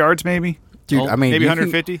 200 yards, maybe. Dude, Oh, I mean, maybe you can-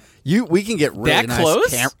 150. We can get really That nice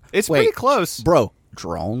close? It's Wait, pretty close. bro.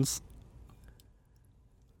 Drones.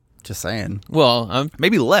 Just saying. Well, I'm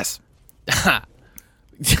Maybe less.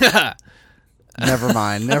 Never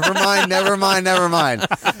mind. Never mind. Never mind. Never mind.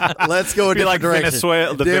 Let's go a Be different like direction.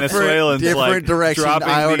 Venezuela, the Different- Venezuelans different like direction. dropping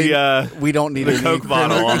I already, we don't need the any Coke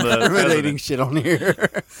bottle on the incriminating president. shit on here.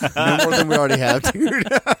 No more than we already have, dude.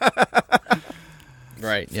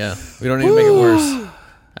 right. Yeah, we don't need to make it worse.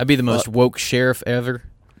 I'd be the most woke sheriff ever.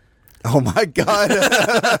 Oh my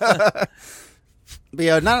god. But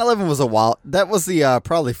yeah, 9/11 was a wild. That was the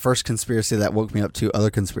probably first conspiracy that woke me up to other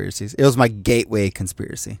conspiracies. It was my gateway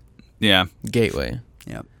conspiracy. Yeah, Gateway.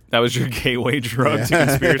 Yeah. that was your gateway drug to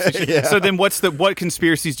conspiracy. Yeah. So then, what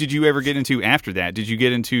conspiracies did you ever get into after that? Did you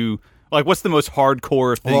get into like what's the most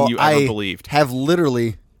hardcore thing you ever I believed? have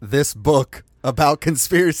literally this book about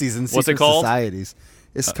conspiracies and What's it secret called? societies.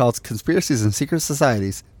 It's called Conspiracies and Secret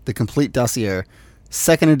Societies: The Complete Dossier.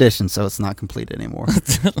 Second edition, so it's not complete anymore.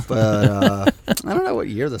 But I don't know what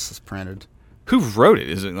year this is printed. Who wrote it?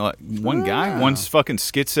 Is it like one guy, one fucking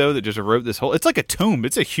schizo that just wrote this whole? It's like a tome.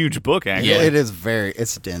 It's a huge book, actually. Yeah. It is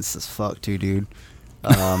it's dense as fuck, too, dude.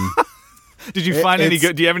 Did you find any it's-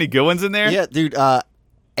 good? Do you have any good ones in there? Yeah, dude.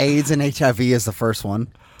 AIDS and HIV is the first one.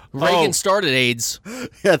 Reagan started AIDS.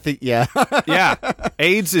 Yeah, I think, yeah. Yeah,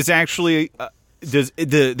 AIDS is actually does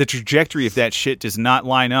the trajectory of that shit does not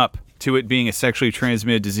line up to it being a sexually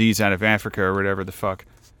transmitted disease out of Africa or whatever the fuck.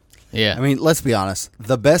 Yeah. I mean, let's be honest.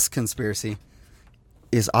 The best conspiracy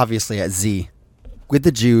is obviously at Z, with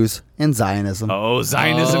the Jews and Zionism. Oh,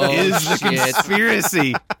 Zionism Oh, is the shit.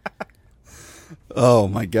 conspiracy. Oh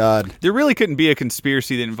my God. There really couldn't be a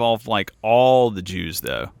conspiracy that involved like all the Jews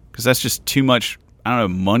though, because that's just too much. I don't know,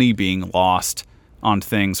 money being lost on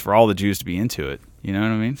things for all the Jews to be into it. You know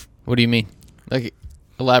what I mean? What do you mean? Like,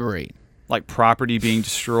 elaborate. Like property being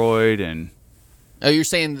destroyed and Oh, you're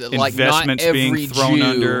saying that, like, not investments every being thrown Jew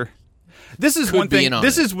under. This is could one be thing. in on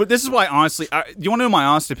This it. is why honestly, you want to know my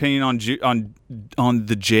honest opinion on on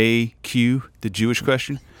the JQ, the Jewish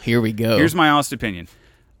question? Here we go. Here's my honest opinion.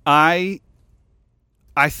 I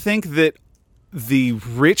think that the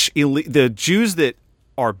rich elite, the Jews that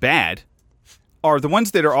are bad, are the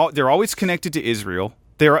ones that are they're always connected to Israel.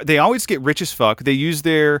 They always get rich as fuck. They use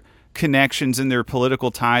their connections and their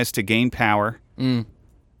political ties to gain power.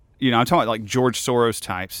 I'm talking about like George Soros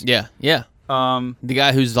types. Yeah. The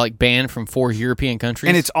guy who's like banned from 4 European countries.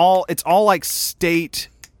 And it's all like state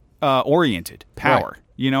oriented power. Right.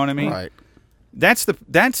 You know what I mean? Right. That's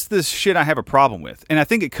the shit I have a problem with, and I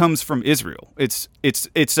think it comes from Israel. It's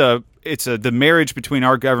the marriage between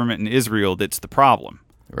our government and Israel that's the problem.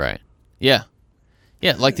 Right. Yeah.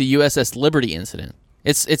 Yeah, like the USS Liberty incident.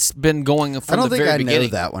 It's been going from I don't the think very I know beginning.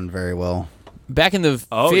 that one very well. Back in the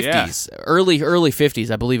 50s, early 50s,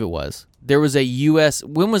 I believe it was. There was a U.S.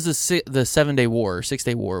 When was the 7-day war or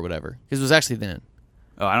 6-day war or whatever? Because it was actually then.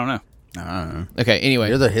 Oh, I don't know. I don't know. Okay. Anyway,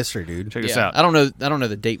 You're the history dude. Check this yeah, out. I don't know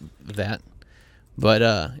the date of that, but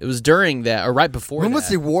it was during that or right before. When that. was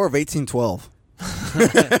the War of 1812? I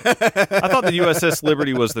thought the USS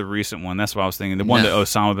Liberty was the recent one. That's what I was thinking. The one that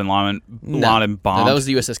Osama bin Laden bombed. No, that was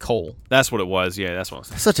the USS Cole. That's what it was. Yeah, that's what I was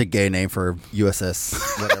thinking. Such a gay name for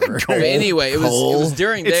USS whatever. But anyway, it was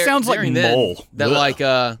during. It sounds like during then mole. that Ugh. like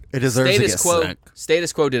It deserves to Status get Quo. sick.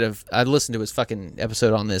 Status Quo did I listened to his fucking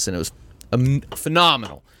episode on this and it was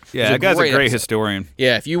phenomenal. Yeah, It that was guy's a great episode. historian.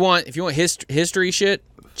 Yeah, if you want history shit,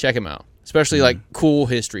 check him out. Especially like cool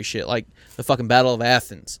history shit, like the fucking Battle of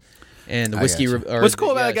Athens and the whiskey. gotcha. What's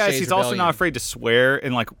cool about that guy is he's also not afraid to swear,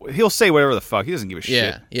 and like he'll say whatever the fuck. He doesn't give a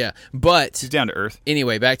shit. Yeah. But He's down to earth.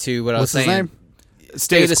 anyway, back to what I was What's his saying. name?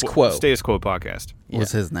 Status Quo. Status Quo podcast.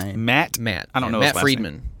 What's his name? Matt. Matt. I don't know. Matt his last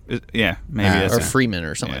Friedman. name. Yeah, maybe that's Or it. Freeman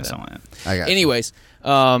or something Yeah, like that. something like that. I got you. Anyways,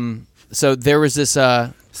 so there was this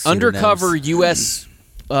undercover U.S.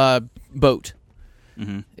 Boat.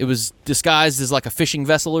 Mm-hmm. It was disguised as like a fishing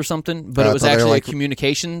vessel or something, but Oh, it I was thought they were actually like- a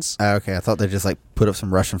communications. Okay, I thought they just like put up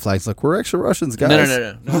some Russian flags. Like we're actual Russians, guys.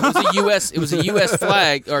 No. It was a U.S. It was a U.S.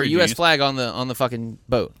 flag or a Pretty U.S. genius. flag on the fucking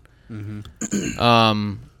boat.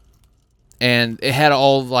 And it had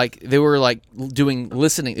all like they were like doing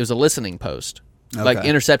listening. It was a listening post, like Okay.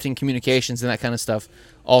 intercepting communications and that kind of stuff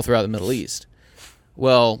all throughout the Middle East.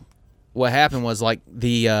 Well, what happened was like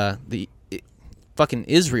fucking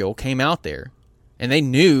Israel came out there, and they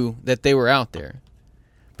knew that they were out there,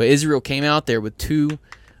 but Israel came out there with 2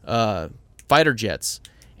 fighter jets,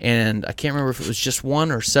 and I can't remember if it was just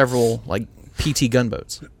one or several like PT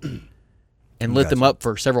gunboats, and lit them up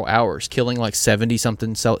for several hours, killing like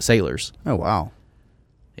 70-something sailors. Oh wow.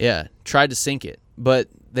 Yeah, tried to sink it, but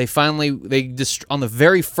they finally on the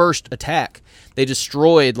very first attack, they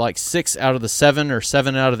destroyed like 6 out of the 7 or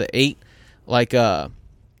 7 out of the 8 like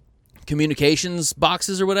communications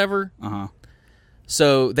boxes or whatever.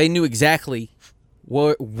 So they knew exactly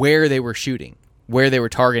where they were shooting, where they were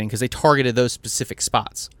targeting, because they targeted those specific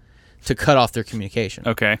spots to cut off their communication.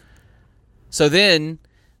 Okay. So then,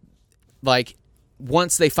 like,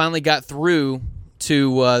 once they finally got through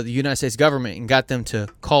to the United States government and got them to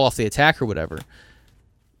call off the attack or whatever,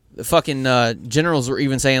 the fucking generals were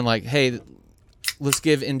even saying, like, hey, let's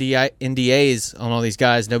give NDAs on all these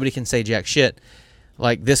guys. Nobody can say jack shit.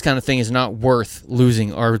 Like, this kind of thing is not worth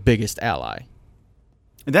losing our biggest ally.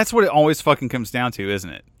 And that's what it always fucking comes down to, isn't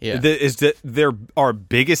it? Yeah. Is that they're our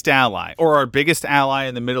biggest ally, or our biggest ally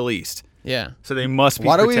in the Middle East. Yeah. So they must be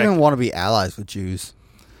Why do we protected. even want to be allies with Jews?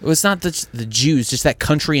 Well, it's not the Jews, just that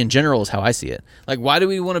country in general is how I see it. Like, why do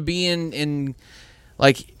we want to be in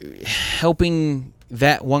like, helping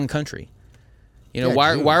that one country? You know, Yeah,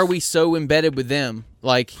 why Jews. are we so embedded with them?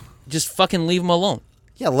 Like, just fucking leave them alone.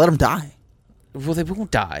 Yeah, let them die. Well, they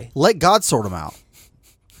won't die. Let God sort them out.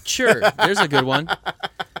 Sure, there's a good one.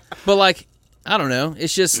 But, like, I don't know.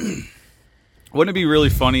 It's just, Wouldn't it be really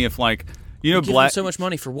funny if, like, you know, give them black, so much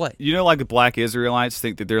money for what? you know, like the black Israelites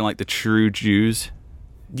think that they're like the true Jews.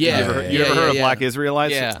 Yeah. You ever heard of black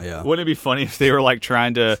Israelites? Yeah. Wouldn't it be funny if they were like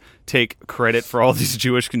trying to take credit for all these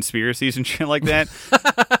Jewish conspiracies and shit like that?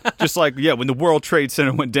 Just like, yeah, when the World Trade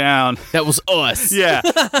Center went down. That was us. Yeah.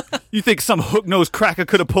 You think some hook-nosed cracker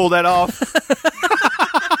could have pulled that off?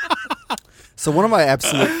 So one of my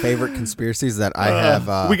absolute favorite conspiracies that I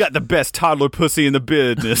have. We got the best toddler pussy in the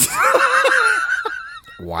business.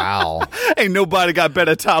 Wow. Ain't nobody got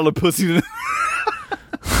better toddler pussy than.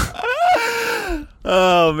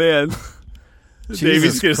 Oh man,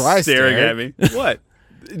 Davey's just Christ, staring Eric. at me. What?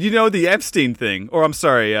 You know the Epstein thing, or I'm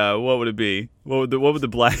sorry, what would it be? What would the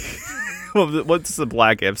black? What's the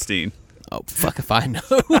black Epstein? Oh, fuck if I know.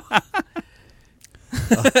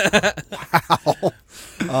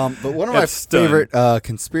 But one of my That's done. favorite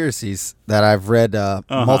conspiracies that I've read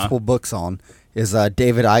multiple books on is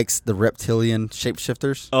David Icke's The Reptilian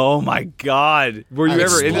Shapeshifters. Oh my God, were you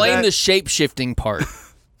ever into Explain that? the shape-shifting part.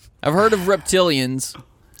 I've heard of reptilians.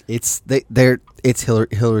 It's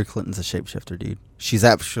Hillary Clinton's a shapeshifter, dude. She's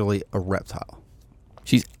actually a reptile.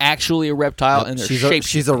 She's actually a reptile, and they're She's shape.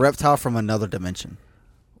 she's a reptile from another dimension.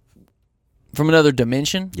 From another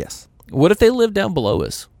dimension? Yes. What if they live down below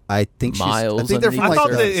us? I think Miles I think they're from underneath I like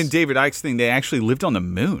thought that in Earth. David Icke's thing they actually lived on the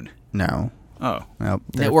moon. No. Oh. No.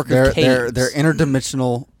 Network of they're caves.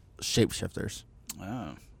 interdimensional shapeshifters.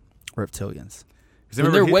 Oh. Reptilians. 'Cause And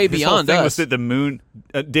remember they're way his whole beyond thing us. was that the moon.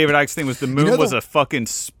 David Icke's thing was the moon know was the- a fucking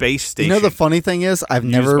space station. You know the funny thing is, I've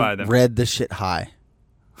Used never by them. read this shit high.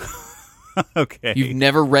 Okay. You've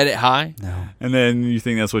never read it high? No. And then you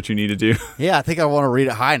think that's what you need to do. Yeah, I think I want to read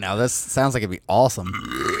it high now. That sounds like it'd be awesome.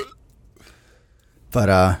 But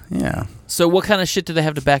yeah. So what kind of shit do they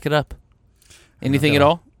have to back it up? Anything at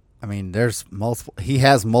all? I mean, there's multiple. He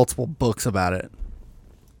has multiple books about it.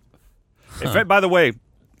 By the way,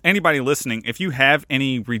 anybody listening, if you have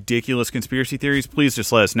any ridiculous conspiracy theories, please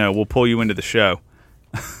just let us know. We'll pull you into the show.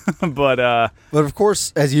 But of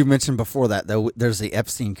course, as you mentioned before that, though, there's the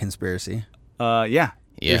Epstein conspiracy. yeah,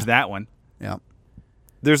 there's that one. Yeah.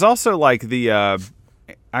 There's also like the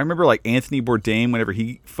I remember like Anthony Bourdain whenever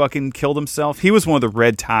he fucking killed himself. He was one of the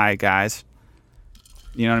red tie guys.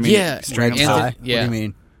 You know what I mean? Yeah. Strangled Red himself. tie. yeah. What do you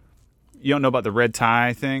mean? You don't know about the red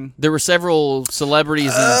tie thing? There were several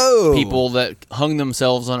celebrities and people that hung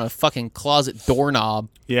themselves on a fucking closet doorknob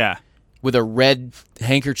Yeah. with a red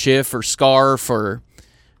handkerchief or scarf or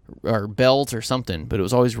belt or something, but it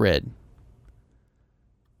was always red.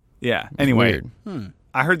 Yeah. Anyway, Weird.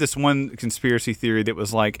 I heard this one conspiracy theory that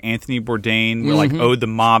was like Anthony Bourdain like owed the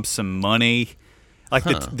mob some money. Like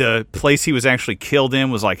the place he was actually killed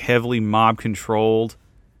in was like heavily mob controlled.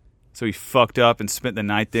 So he fucked up and spent the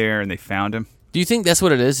night there and they found him. Do you think that's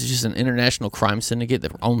what it is? It's just an international crime syndicate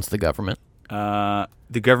that owns the government? The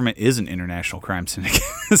government is an international crime syndicate.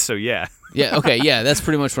 So yeah. Yeah, okay, yeah, that's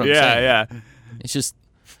pretty much what I'm saying. Yeah. It's just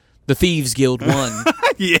the Thieves Guild won.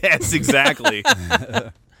 Yes, exactly.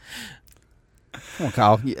 Come on,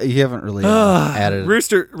 Kyle. You haven't really added.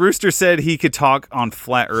 Rooster said he could talk on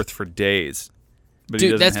flat Earth for days, but he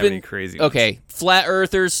Dude, doesn't that's have been any crazy ones. okay. Flat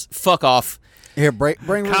Earthers, fuck off. Here, bring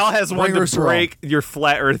Kyle has bring one to Rooster break your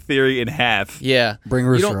flat Earth theory in half. Yeah, on. Bring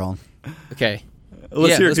You Rooster don't- on. Okay.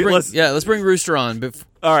 Let's hear. Let's bring Rooster on.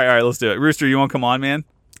 All right, let's do it. Rooster, you want to come on, man?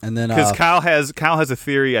 And then Because Kyle has a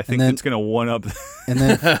theory. I think then- that's going to one up. and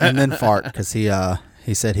then fart because he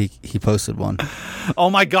said he posted one. Oh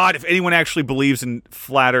my God! If anyone actually believes in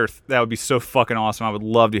flat Earth, that would be so fucking awesome. I would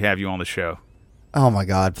love to have you on the show. Oh my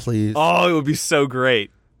God! Please, Oh, it would be so great.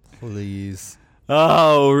 please.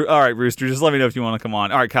 Oh, all right, Rooster. Just let me know if you want to come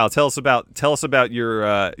on. All right, Kyle, tell us about your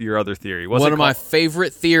other theory. What's One it of my called?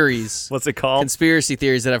 favorite theories, What's it called? conspiracy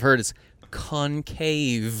theories that I've heard is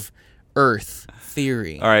concave Earth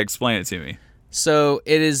theory. All right, explain it to me. So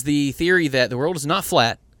it is the theory that the world is not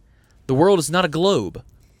flat, the world is not a globe,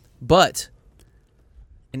 but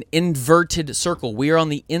an inverted circle. We are on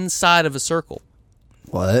the inside of a circle.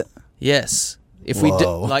 What? Yes. If we do,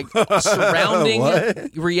 Whoa. like surrounding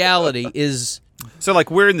What? reality is So, like,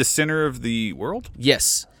 we're in the center of the world?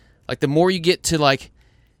 yes. Like the more you get to like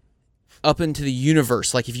up into the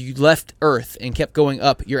universe, like if you left Earth and kept going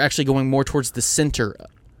up, you're actually going more towards the center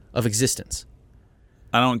of existence.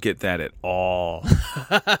 I don't get that at all.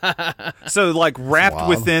 So, like, wrapped wild.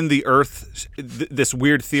 within the Earth, this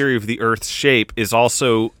weird theory of the Earth's shape is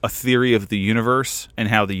also a theory of the universe and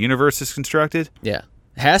how the universe is constructed? Yeah.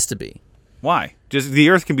 It has to be. Why? Just the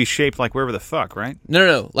Earth can be shaped like wherever the fuck, right?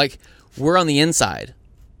 No. Like we're on the inside.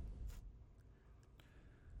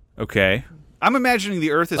 Okay. I'm imagining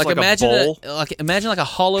the Earth is like imagine a bowl. imagine like a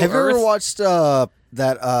hollow Have you Earth. ever watched that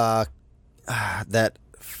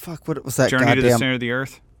fuck? What was that? Journey goddamn, to the center of the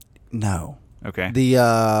Earth? No. Okay. The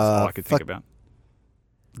All I could think about.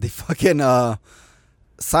 the fucking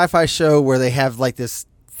sci-fi show where they have like this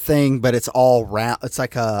thing, but it's all round. It's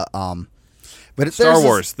like a but it's Star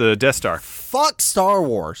Wars, the Death Star. Fuck Star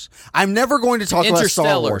Wars. I'm never going to talk about Star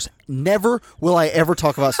Interstellar. Wars. Never will I ever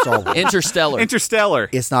talk about Star Wars. Interstellar. Interstellar.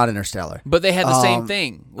 It's not Interstellar. But they had the same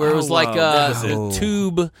thing where it was like that's a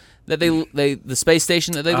tube that they the space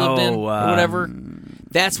station that they lived in or whatever.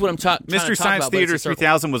 That's what I'm talking. Mystery Science Theater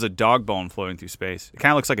 3000 was a dog bone floating through space. It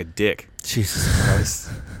kind of looks like a dick. Jesus Christ.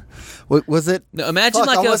 What was it? No, imagine Fuck,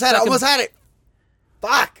 like almost a had it. fucking- Almost had it.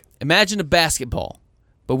 Fuck. Imagine a basketball,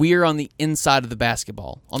 but we are on the inside of the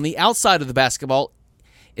basketball. On the outside of the basketball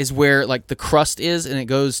is where like the crust is, and it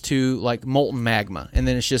goes to like molten magma, and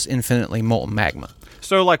then it's just infinitely molten magma.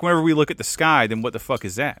 So, like, whenever we look at the sky, then what the fuck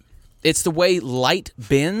is that? It's the way light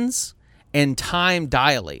bends and time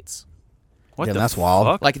dilates. What Yeah, the that's wild.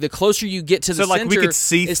 fuck? Like the closer you get to the So, like, we center, could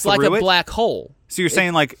see it's like through a it? black hole. So you're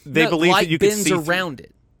saying, like, they believe light that you could bends see through- around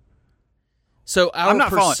it. So our I'm not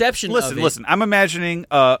perception following. of it. Listen. I'm imagining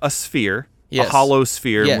a sphere, Yes. a hollow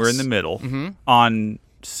sphere, and we're in Yes. the middle on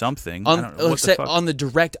something. I don't know, what the fuck? on the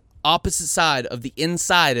direct opposite side of the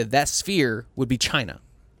inside of that sphere would be China.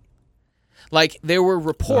 Like there were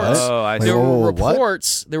reports. Oh, I see. There were what?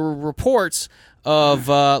 reports. There were reports of.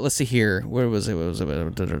 Let's see here. Where was it?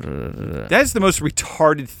 That is the most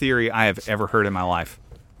retarded theory I have ever heard in my life.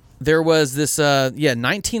 There was this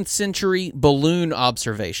 19th century balloon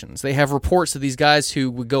observations. They have reports of these guys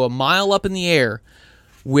who would go a mile up in the air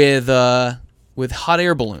with hot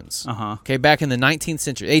air balloons. Okay, back in the 19th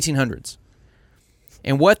century, 1800s.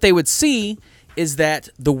 And what they would see is that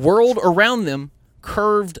the world around them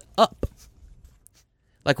curved up.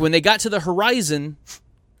 Like when they got to the horizon,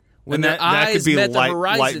 when And their that eyes could be met the light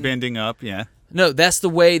horizon. bending up, yeah. No, that's the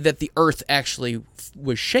way that the Earth actually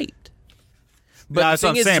was shaped. But No, that's the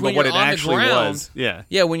what thing I'm saying, is, but when what you're it on the actually ground, was, yeah.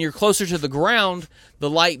 Yeah, when you're closer to the ground, the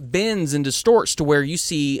light bends and distorts to where you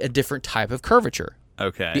see a different type of curvature,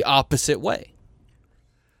 Okay. the opposite way.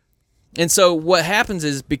 And so what happens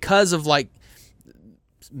is because of like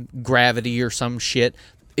gravity or some shit,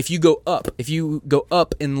 if you go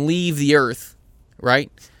up and leave the Earth,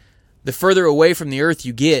 right? The further away from the Earth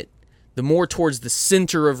you get, the more towards the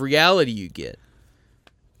center of reality you get.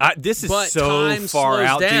 This is But so time far slows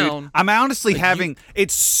out, down. dude. I'm honestly having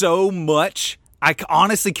it's so much. I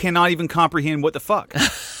honestly cannot even comprehend what the fuck.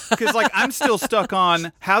 Because like I'm still stuck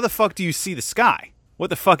on how the fuck do you see the sky? What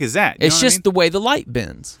the fuck is that? You It's know what I just mean? the way the light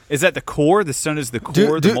bends. Is that the core? The sun is the core.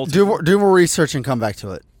 Do, the do, multi- do more research and come back to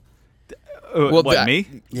it. Well, what me?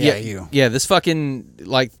 Yeah, you. Yeah, this fucking,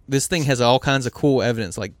 like, this thing has all kinds of cool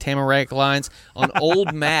evidence, like Tamarack lines on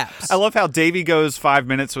old maps. I love how Davey goes 5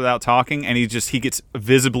 minutes without talking, and he gets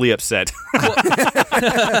visibly upset.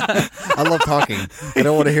 I love talking. I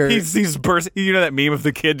don't want to hear it. he's bursting. You know that meme of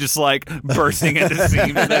the kid just like bursting into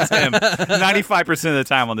steam? That's him. 95% of the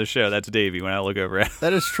time on the show, that's Davey. When I look over at him.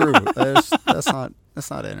 That is true. That's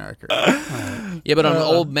not inaccurate. Yeah, but on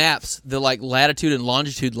old maps, the, like, latitude and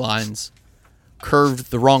longitude lines curved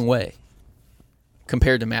the wrong way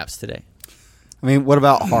compared to maps today. I mean, what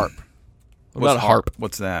about HARP? What about a harp?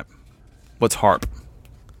 What's that? What's HARP?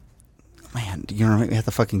 Man, do you know you have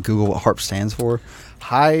to fucking Google what HARP stands for?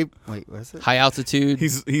 Wait, what is it? High altitude.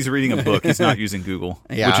 He's reading a book. He's not using Google,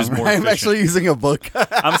 Yeah, which is more I'm efficient. actually using a book. I'm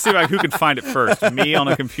gonna see who can find it first. Me on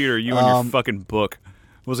a computer, you on your fucking book.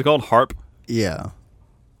 What was it called? HARP? Yeah.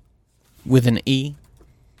 with an E.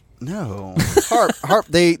 No. HARP,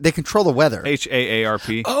 they control the weather.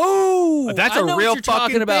 HAARP. Oh, That's I a know real what you're talking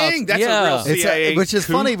fucking about. thing. That's yeah. a real It's CIA which is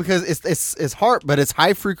coup. funny because it's HARP, but it's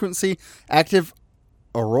High Frequency Active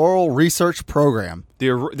Auroral Research Program.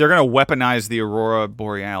 They're going to weaponize the Aurora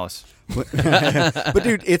Borealis. But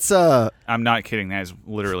dude, it's I'm not kidding. That is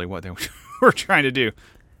literally what they were trying to do.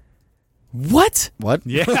 What? what?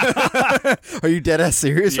 Yeah. Are you dead ass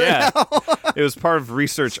serious Yeah. right now? It was part of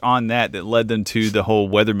research on that led them to the whole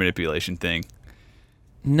weather manipulation thing.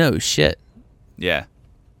 No shit. Yeah.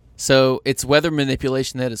 So it's weather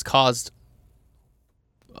manipulation that has caused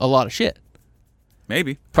a lot of shit.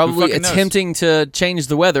 Maybe. Who Probably fucking knows? attempting to change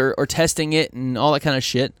the weather or testing it and all that kind of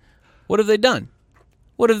shit. What have they done?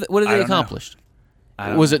 What have I they don't know. accomplished? I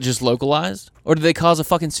don't Was know. it just localized, or did they cause a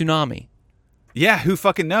fucking tsunami? Yeah, who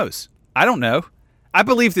fucking knows? I don't know. I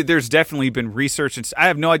believe that there's definitely been research, and I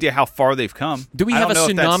have no idea how far they've come. Do we I have a don't know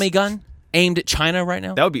if that's- tsunami gun aimed at China right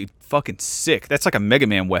now? That would be fucking sick. That's like a Mega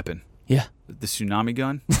Man weapon. Yeah. The tsunami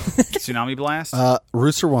gun? Tsunami blast?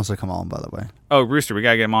 Rooster wants to come on, by the way. Oh, Rooster, we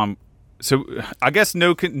gotta get him on. So I guess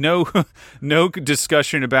no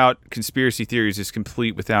discussion about conspiracy theories is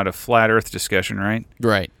complete without a flat Earth discussion, right?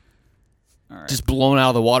 Right. Just blown out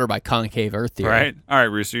of the water by concave Earth theory. Right. All right,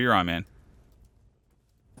 Rooster, you're on, man.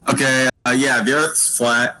 Okay, yeah, the Earth's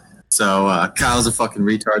flat, so Kyle's a fucking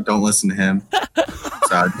retard. Don't listen to him.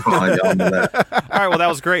 So I just want y'all to know that. All right, well that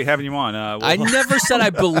was great having you on. I never said I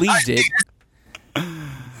believed it.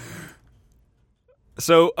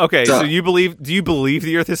 So okay, So- so you believe? Do you believe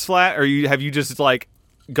the Earth is flat, or have you just like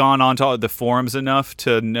gone onto the forums enough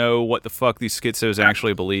to know what the fuck these schizos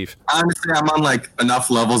actually believe? Honestly, I'm on like enough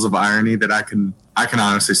levels of irony that I can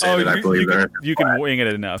honestly say that I believe you the can, Earth is you can flat. wing it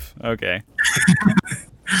enough. Okay.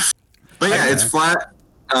 But yeah, it's flat.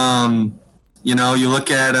 You know, you look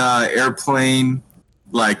at airplane,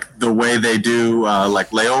 like the way they do like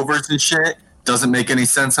layovers and shit. Doesn't make any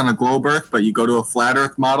sense on a globe Earth, but you go to a flat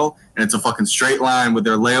Earth model and it's a fucking straight line with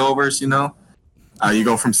their layovers. You know, you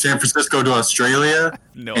go from San Francisco to Australia,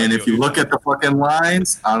 No and idea if you what look at the fucking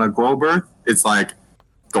lines on a globe Earth, it's like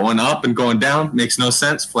going up and going down. Makes no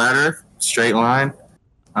sense. Flat Earth, straight line.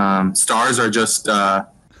 Stars are just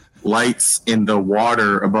lights in the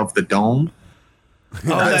water above the dome. Oh,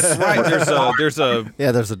 that's right. There's a.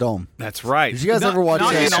 Yeah, there's a dome. That's right. Did you guys Not- ever watch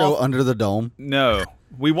not that in show all- Under the Dome? No.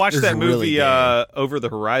 We watched It's that movie really gay. Over the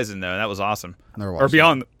Horizon, though, and that was awesome. Never Or watched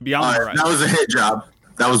Beyond the All right, Horizon. that was a hit job.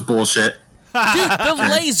 That was bullshit. Dude, the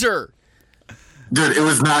laser. Dude, it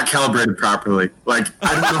was not calibrated properly. Like,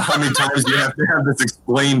 I don't know how many times you have to have this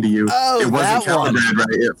explained to you. Oh, it wasn't that one. calibrated right.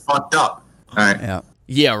 It fucked up. All right. Yeah.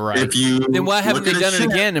 Yeah, right. If you Then why haven't look they at done his it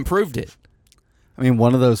shit, again and proved it? I mean,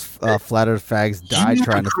 one of those flat Earth fags died you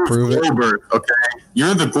trying to prove prove it. globe Earth, okay?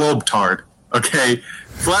 You're the globe tard, okay?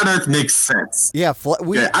 Flat Earth makes sense. Yeah,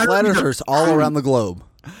 we Yeah, I flat don't even- Earthers all around the globe.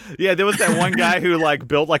 Yeah, there was that one guy who like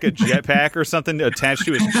built like a jetpack or something attached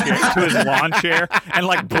to his chair, to his lawn chair, and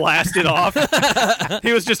like blasted off.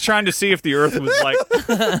 He was just trying to see if the Earth was like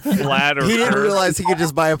flat or. He didn't curved. realize he could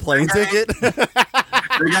just buy a plane ticket.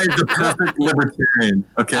 The guy's the perfect libertarian,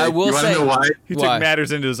 okay? I will you wanna say- know why? He Why? took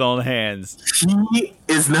matters into his own hands. He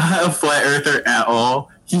is not a flat earther at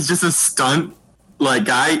all. He's just a stunt like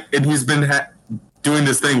guy, and he's been doing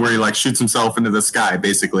this thing where he like shoots himself into the sky,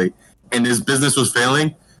 basically. And his business was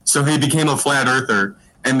failing, so he became a flat earther.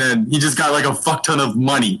 And then he just got like a fuck ton of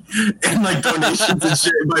money and like donations and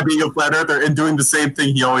shit by being a flat earther and doing the same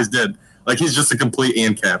thing he always did. Like he's just a complete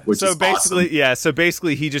ANCAP, which So is basically, awesome. yeah. So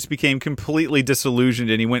basically, he just became completely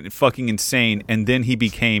disillusioned and he went fucking insane. And then he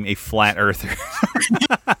became a flat earther.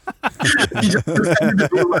 He just decided to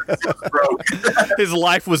do what he was broke. His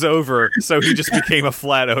life was over, so he just became a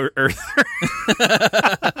flat earther.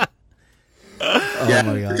 Oh Yeah,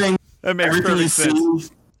 my god. everything- That makes everything you perfect sense.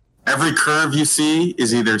 see, every curve you see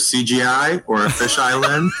is either CGI or a fisheye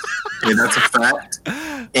lens. Okay, that's a fact.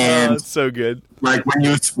 Oh, And it's so good. like when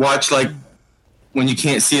you watch like when you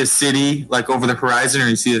can't see a city like over the horizon or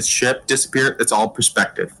you see a ship disappear, it's all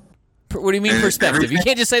perspective. What do you mean And perspective? You everything-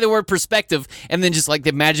 can't just say the word perspective and then just like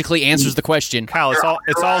that magically answers the question. Kyle,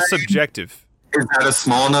 it's all subjective. Is that a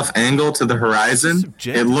small enough angle to the horizon?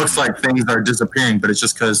 Subjective. It looks like things are disappearing, but it's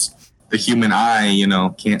just because the human eye,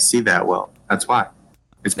 can't see that well. That's why.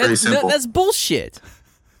 It's pretty simple. That's bullshit.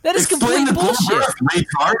 That is Explain complete the globe bullshit. Earth,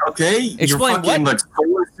 retard, okay? Explain Your fucking what? like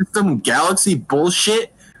solar system, galaxy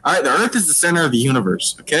bullshit. All right, the Earth is the center of the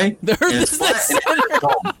universe, okay? The Earth And it's is the flat and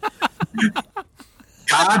it's dome.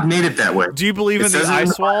 God made it that way. Do you believe It in the says it in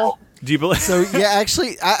ice the wall? Do you believe? So yeah,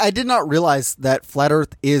 actually, I did not realize that flat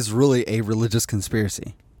Earth is really a religious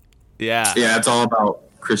conspiracy. Yeah. Yeah, it's all about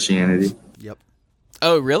Christianity. Yep.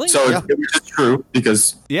 Oh, really? So Yeah. it was true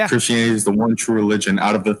because Yeah. Christianity is the one true religion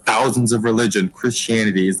out of the thousands of religion.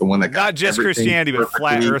 Christianity is the one that got Not just everything Christianity, but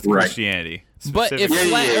flat perfectly Earth right. Christianity. But if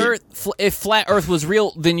specifically. Yeah. if flat Earth was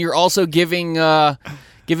real, then you're also giving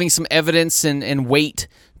some evidence and weight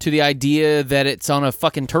to the idea that it's on a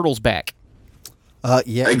fucking turtle's back.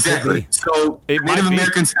 Yeah. it could Exactly. be. So It might Native be.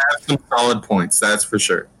 Americans have some solid points, that's for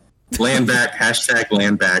sure. Land back, hashtag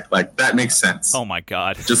land back, like that makes sense. Oh my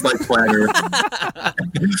god, Just like flat Earth.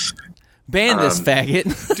 Ban this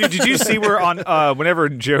faggot. dude! Did you see where on whenever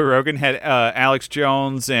Joe Rogan had Alex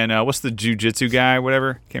Jones and what's the jujitsu guy,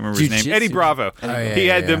 whatever? Can't remember his name. Jujitsu. Eddie Bravo. yeah, he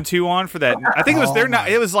had yeah. them two on for that. I think it was their. Oh my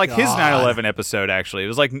It was like his God. 9/11 episode. Actually, it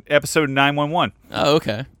was like episode 911. Oh,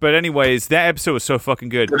 okay. But anyways, that episode was so fucking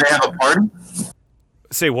good. Did they have a party?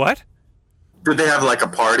 Say what? Did they have like a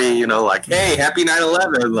party, like, hey, happy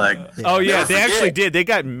 9/11? Like, Oh yeah, Never they actually forget. did. They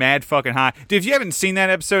got mad fucking high. Dude, if you haven't seen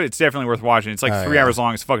that episode, it's definitely worth watching. It's like Oh, 3 yeah. hours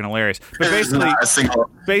long. It's fucking hilarious. But there's basically, not a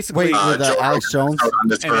single Wait, with Joe Alex Rogan Jones? episode on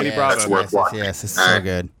this And earth Eddie that's Bravo. worth watching. Yes, it's All so right.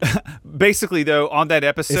 good. basically though, on that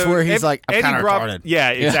episode, It's where he's like, I'm Eddie kinda Bravo. retarded. Yeah,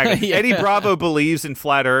 exactly. Yeah. Eddie Bravo believes in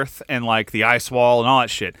flat Earth and like the ice wall and all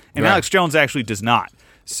that shit, and Right. Alex Jones actually does not.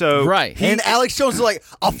 So Right. And Alex Jones is like,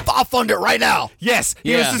 I'll fund it right now. Yes,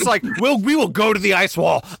 he was Yeah. just like, we will go to the ice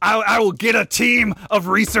wall. I will get a team of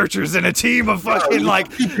researchers and a team of fucking like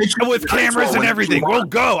with cameras and everything. We'll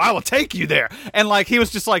go. I will take you there. And like he was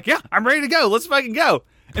just like, yeah, I'm ready to go. Let's fucking go.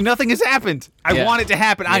 And nothing has happened. I Yeah. want it to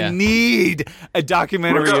happen. Yeah. I need a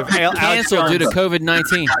documentary of Alex Canceled due to Jones.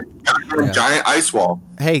 COVID-19. Giant ice wall.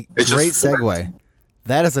 Hey, It's great just- segue.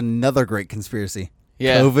 That is another great conspiracy.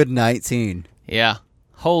 Yeah. COVID-19. Yeah.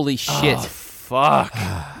 Holy shit. Fuck.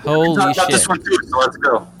 Holy Talk about this shit. one too, so let's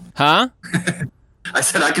go. Huh? I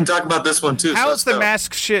said I can talk about this one too. How so is the let's go.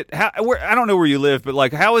 mask shit? I don't know where you live, but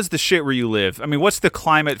like, how is the shit where you live? I mean, what's the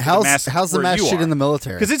climate for the mask? How's the mask shit in the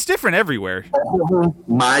military? Because it's different everywhere. Oh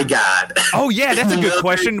my God. Oh yeah, that's a good Military.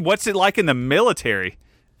 question. What's it like in the military?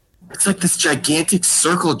 It's like this gigantic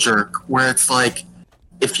circle jerk where it's like,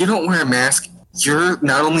 if you don't wear a mask, you're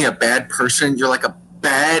not only a bad person, you're like a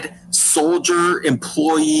bad soldier,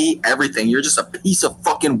 employee, everything. You're just a piece of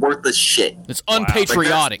fucking worthless shit. It's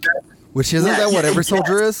unpatriotic. Which isn't Yeah, that what yeah, every yeah.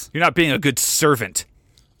 soldier is? You're not being a good servant.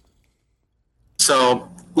 So,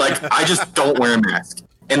 like, I just don't wear a mask.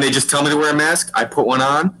 And they just tell me to wear a mask. I put one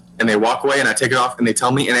on, and they walk away, and I take it off, and they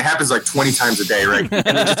tell me, and it happens like 20 times a day, right?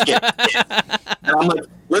 And they just get hit. And I'm like,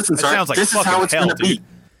 listen, sir, sounds like this is how it's fucking going to hell, be.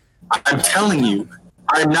 I'm telling you,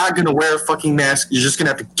 I'm not going to wear a fucking mask. You're just going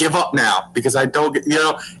to have to give up now because I don't get,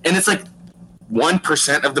 and it's like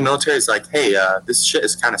 1% of the military is like, hey, this shit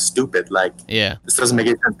is kind of stupid. Like, Yeah. this doesn't make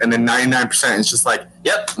any sense. And then 99% is just like,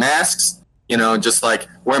 yep, masks. Just like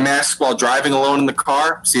wear masks while driving alone in the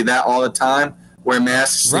car. See that all the time. Wear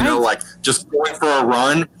masks, Right. like just going for a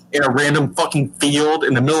run in a random fucking field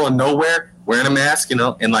in the middle of nowhere, wearing a mask,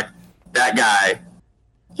 and like that guy,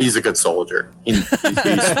 he's a good soldier. He's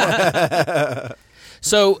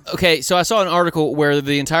So I saw an article where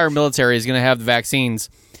the entire military is going to have the vaccines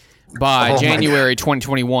by Oh my January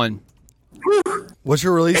 2021. What's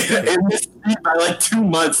your release date? it missed me by like 2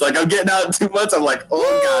 months. Like I'm getting out in 2 months. I'm like,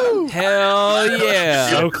 oh god. Hell yeah.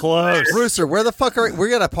 So close. Rooster, where the fuck are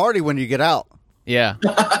we're at a party when you get out? Yeah.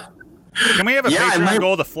 Can we have a Yeah, I Patreon might-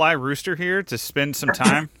 goal to fly Rooster here to spend some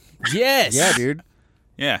time? Yes. Yeah, dude.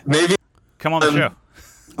 Yeah. Maybe Come on the show.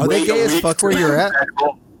 Are they wait gay a as week fuck where you're at?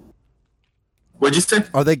 What'd you say?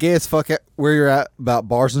 Are they gay as fuck at where you're at about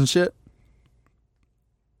bars and shit?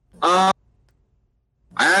 I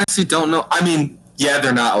honestly don't know. I mean, yeah,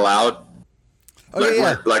 they're not allowed. Okay,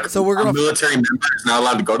 yeah. So we're a gonna. military member is not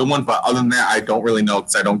allowed to go to one, but other than that, I don't really know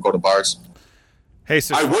because I don't go to bars. Hey,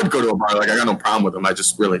 so I would go to a bar. Like I got no problem with them. I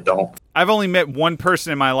just really don't. I've only met one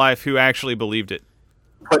person in my life who actually believed it.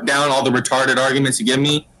 Put down all the retarded arguments you give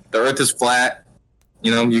me. The Earth is flat.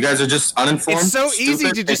 You guys are just uninformed. It's so easy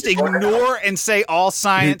stupid, to just and ignore and say all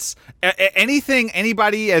science. Anything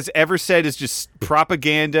anybody has ever said is just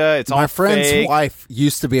propaganda. It's all My friend's fake. wife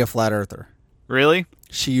used to be a flat earther. Really?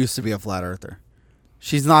 She used to be a flat earther.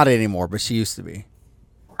 She's not anymore, but she used to be.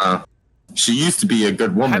 She used to be a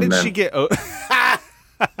good woman. How did then. she get?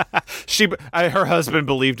 Her husband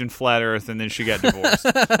believed in flat Earth, and then she got divorced.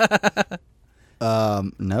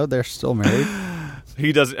 No, they're still married.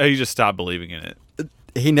 He doesn't. He just stopped believing in it.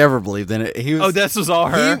 He never believed in it. He was. Oh, this was all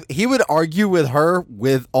her. He would argue with her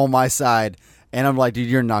on my side, and I'm like, dude,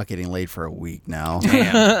 you're not getting laid for a week now.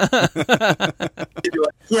 Damn. She'd be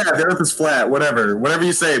like, yeah, the Earth is flat. Whatever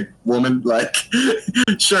you say, woman. Like,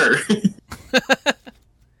 sure.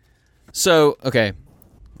 So, okay.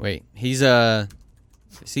 Wait. Is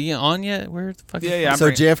he on yet? Where the fuck? Yeah.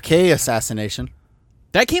 So JFK assassination.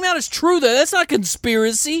 That came out as true, though. That's not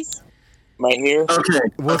conspiracy. Right here.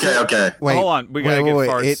 Okay. Wait, Hold on. We gotta get wait.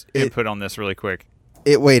 Fart's input on this really quick.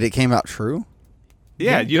 It came out true.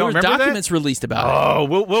 Yeah, you There don't were remember documents released about that? Oh,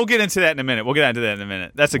 we'll get into that in a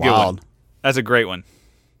minute. That's a good Wild. one. That's a great one.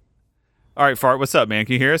 All right, Fart. What's up, man?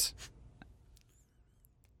 Can you hear us?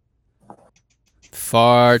 it.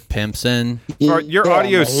 Fart Pimpson. Fart, your Yeah,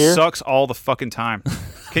 audio I'm right here. sucks all the fucking time.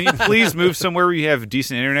 Can you please move somewhere where you have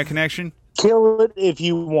decent internet connection? Kill it if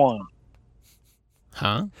you want.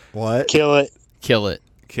 Huh? What? Kill it. Kill it.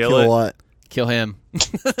 Kill it. what? Kill him.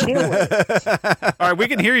 Kill it. All right, we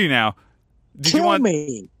can hear you now. Did you Kill want?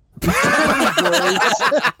 me. What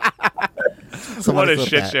Somebody a clip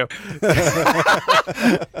shit that.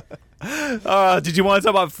 show. Did you want to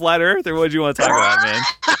talk about flat Earth, or what did you want to talk about, man?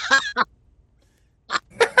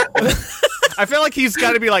 I feel like he's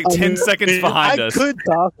got to be like 10 seconds behind I us. could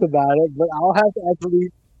talk about it, but I'll have to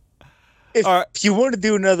actually. If All right. you want to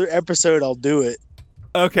do another episode, I'll do it.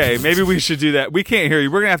 Okay, maybe we should do that. We can't hear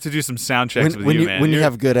you. We're gonna have to do some sound checks with When you, you man. when you You're-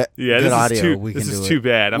 have good this is audio, too, we can this do is it. too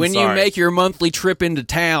bad. I'm when sorry. you make your monthly trip into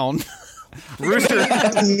town. Rooster.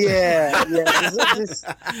 Yeah.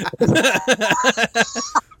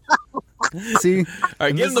 See, All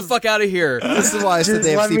right, get him the fuck out of here. this is why I said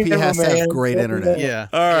the Just let me FCP know, has to have man. great Let me internet. know. Yeah.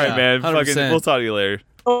 All right, Yeah, man. 100%. Fucking, we'll talk to you later.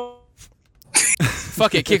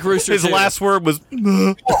 Fuck it, kick Rooster. His too. last word was.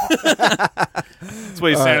 That's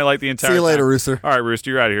what he sounded like the entire See you later, time. Rooster. All right,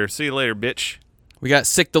 Rooster, you're out of here. See you later, bitch. We got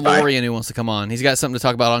Sick DeLorean who wants to come on. He's got something to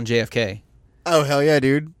talk about on JFK. Oh hell yeah,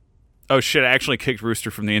 dude! Oh shit! I actually kicked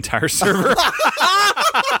Rooster from the entire server.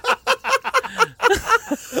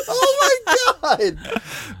 Oh my god!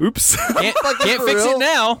 Oops! Can't for fix real? it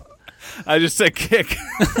now. I just said kick.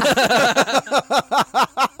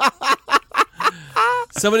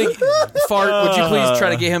 Somebody, Fart, would you please try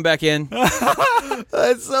to get him back in?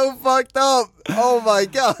 That's so fucked up. Oh my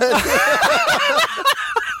god!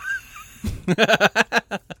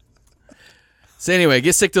 So anyway,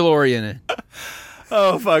 get Sick DeLorean in.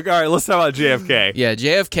 Oh fuck! All right, let's talk about JFK. Yeah,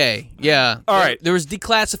 JFK. Yeah. All right. There was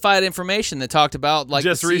declassified information that talked about like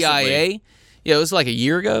Just the CIA. recently. Yeah, it was like a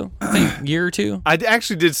year ago. I think a year or two. I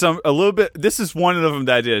actually did a little bit. This is one of them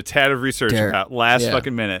that I did a tad of research Derek. about last Yeah.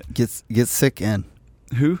 fucking minute. Get sick in.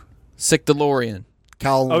 Who? Sick DeLorean.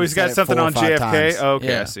 Kyle Oh, he's said got it something 4 or on 5 JFK. times. Okay,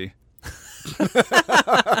 Yeah. I see.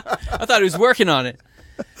 I thought he was working on it.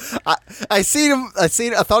 I seen him. I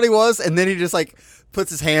thought he was, and then he just like puts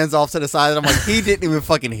his hands off to the side. And I'm like, he didn't even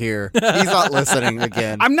fucking hear. He's not listening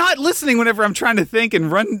again. I'm not listening whenever I'm trying to think and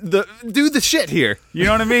do the shit here. You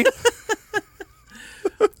know what I mean?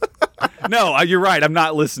 No, you're right. I'm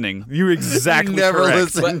not listening. You're exactly Never correct.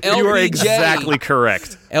 listen. But You are LBJ exactly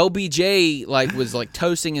correct. LBJ was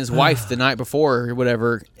toasting his wife the night before or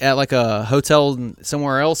whatever at like a hotel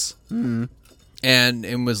somewhere else, and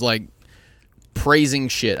was like praising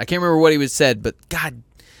shit. I can't remember what he was said, but God,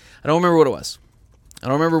 I don't remember what it was. I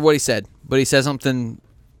don't remember what he said, but he said something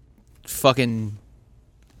fucking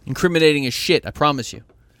incriminating as shit. I promise you.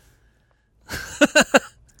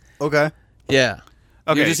 Okay. Yeah.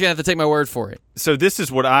 Okay. You're just gonna have to take my word for it. So this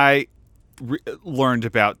is what I learned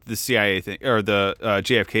about the CIA thing, or the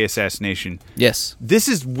JFK assassination. Yes. This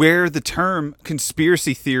is where the term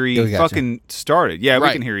conspiracy theory we gotcha. fucking started. Yeah, we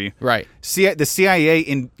Right. can hear you. Right. The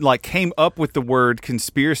CIA came up with the word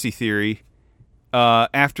conspiracy theory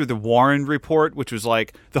after the Warren report, which was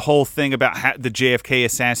like the whole thing about the JFK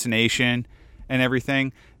assassination and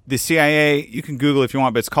everything. The CIA, you can Google if you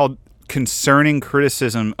want, but it's called Concerning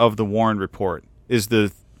Criticism of the Warren Report, is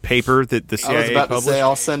the paper that the I CIA was about published. to say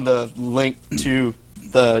I'll send a link to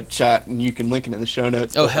the chat and you can link it in the show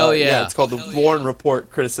notes. Oh, But, hell yeah. it's called the Warren Report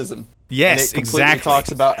Criticism. Yes, and it completely exactly.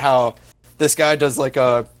 talks about how this guy does like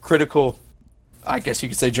a critical, I guess you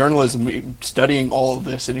could say, journalism, studying all of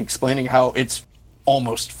this and explaining how it's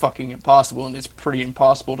almost fucking impossible, and it's pretty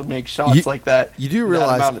impossible to make shots like that. You do in that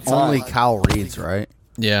realize amount of time. only Kyle reads, right?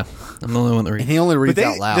 Yeah. I'm the only one that And reads. he only reads But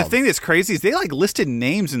out loud. the thing that's crazy is they listed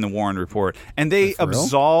names in the Warren Report, and they For real?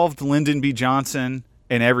 absolved Lyndon B. Johnson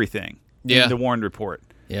and everything Yeah. in the Warren Report.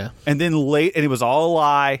 Yeah. And then and it was all a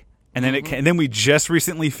lie. And then and then we just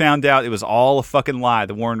recently found out it was all a fucking lie.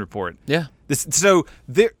 The Warren Report. Yeah.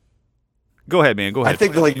 Go ahead, man. Go ahead.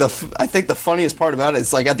 I think the funniest part about it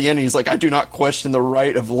is like at the end he's like, I do not question the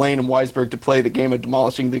right of Lane and Weisberg to play the game of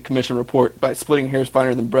demolishing the commission report by splitting hairs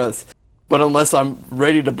finer than breaths. But unless I'm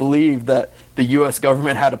ready to believe that the U.S.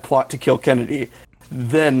 government had a plot to kill Kennedy,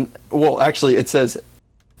 then, well, actually it says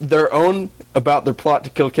their own about their plot to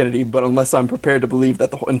kill Kennedy, but unless I'm prepared to believe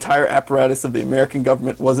that the whole entire apparatus of the American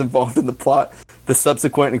government was involved in the plot, the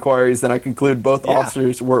subsequent inquiries, then I conclude both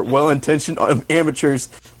officers were well-intentioned amateurs,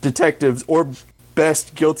 detectives, or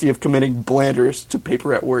best guilty of committing blanders to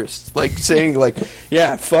paper at worst. Like saying like,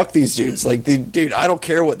 yeah, fuck these dudes. Like, dude, I don't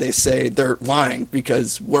care what they say. They're lying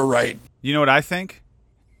because we're right. You know what I think?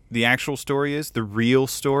 The actual story is the real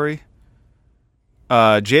story.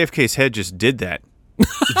 JFK's head just did that.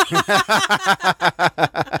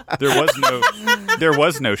 There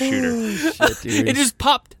was no shooter. Shit, dude. It just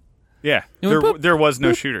popped. Yeah, It went boop. there was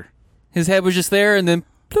no shooter. His head was just there, and then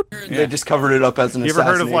bloop. They just covered it up as an You ever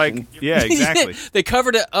heard of assassination. yeah, exactly. They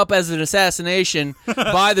covered it up as an assassination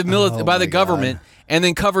by the by the government, and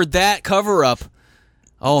then covered that cover up.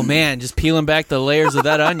 Oh man, just peeling back the layers of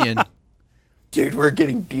that onion. Dude, we're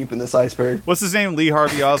getting deep in this iceberg. What's his name? Lee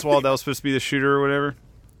Harvey Oswald. That was supposed to be the shooter or whatever.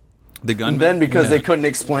 The gunman. And then because they couldn't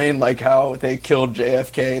explain like how they killed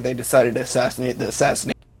JFK, they decided to assassinate the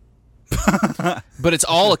assassination. But it's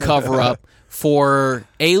all a cover up for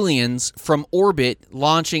aliens from orbit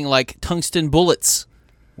launching like tungsten bullets.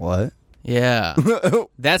 What? Yeah,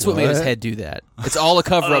 that's what made his What? head do that. It's all a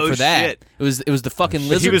cover up Oh, for that. shit. It was the fucking he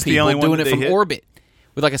lizard was the people only one doing that it they from hit? orbit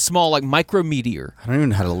with like a small like micrometeor. I don't even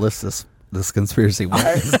know how to list this conspiracy. What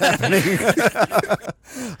is happening?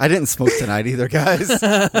 I didn't smoke tonight either, guys.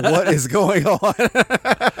 What is going on?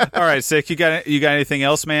 All right, Sick. You got anything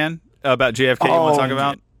else, man, about JFK you want to talk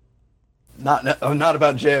about? Not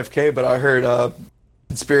about JFK, but I heard a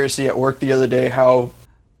conspiracy at work the other day how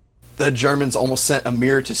the Germans almost sent a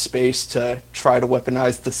mirror to space to try to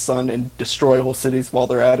weaponize the sun and destroy whole cities while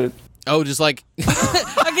they're at it. Oh, just like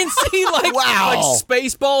I can see like Wow. like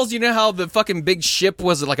Spaceballs. You know how the fucking big ship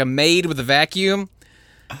was like a maid with a vacuum?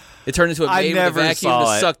 It turned into a I maid with a never vacuum saw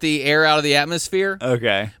to it. suck the air out of the atmosphere.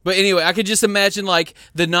 Okay. But anyway, I could just imagine like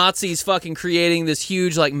the Nazis fucking creating this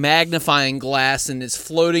huge like magnifying glass and it's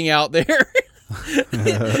floating out there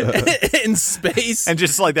in space. And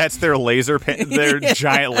just like that's their their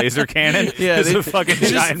giant laser cannon. Yeah, It's they- a fucking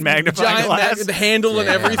just giant magnifying glass. the handle and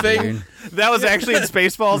everything. dude. That was actually in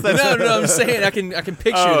Spaceballs. That's No, I'm saying I can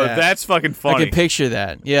picture Oh, that. that's fucking I funny. can picture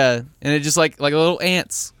that. Yeah, and it just like little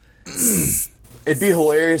ants. It'd be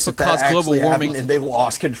hilarious if that cause global actually warming. happened and they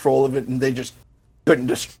lost control of it and they just couldn't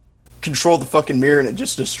just control the fucking mirror and it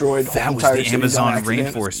just destroyed the that whole was entire the city by Amazon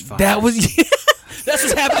accident. rainforest fire. That was that's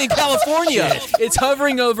what's happening in California. It's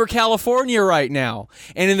hovering over California right now,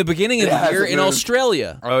 and in the beginning of It the year hasn't in moved.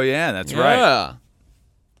 Australia. Oh yeah, that's right. Yeah.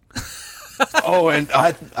 Oh, and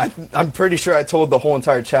I'm pretty sure I told the whole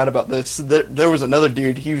entire chat about this. There was another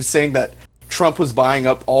dude. He was saying that Trump was buying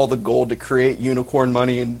up all the gold to create unicorn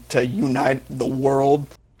money and to unite the world.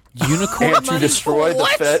 Unicorn And to destroy the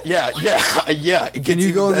Fed. Yeah. Can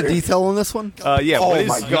you go into detail on this one? Yeah. Oh What is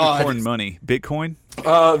my God. unicorn money? Bitcoin?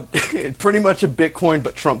 Pretty much a Bitcoin,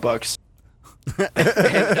 but Trump bucks.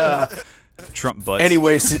 And, Trump butts.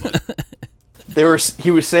 anyways,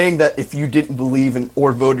 he was saying that if you didn't believe in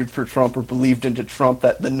or voted for Trump or believed into Trump,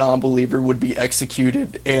 that the non-believer would be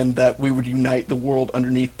executed and that we would unite the world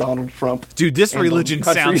underneath Donald Trump. Dude, this And the religion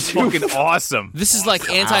sounds countries who- fucking awesome. This is like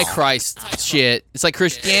Antichrist shit. It's like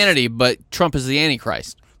Christianity, but Trump is the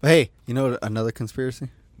Antichrist. But hey, you know another conspiracy?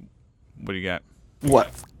 What do you got?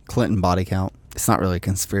 What? Clinton body count. It's not really a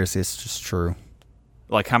conspiracy. It's just true.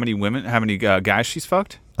 Like how many guys she's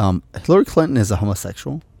fucked? Hillary Clinton is a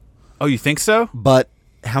homosexual, Oh, you think so? but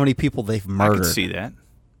how many people they've I murdered? can see that.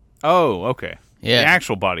 Oh, okay. Yeah. The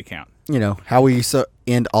actual body count. You know how we used to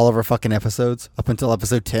end all of our fucking episodes up until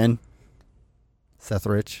episode 10. Seth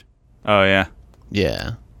Rich, Oh, yeah.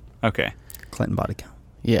 Yeah. Okay. Clinton body count.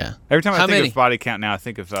 Yeah. Every time I How think many? of body count now, I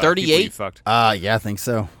think of 38? people you fucked. Yeah, I think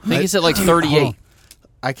so. I think it's at like Dude, hold 38. on.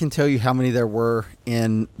 I can tell you how many there were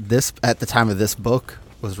in this at the time of this book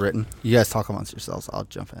was written. You guys talk amongst yourselves. I'll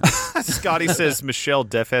jump in. Scotty says Michelle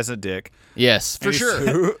Deaf has a dick. Yes, for sure.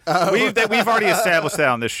 We've already established that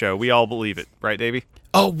on this show. We all believe it, right, Davey?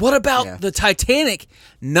 Oh, what about Yeah. the Titanic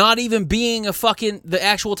not even being the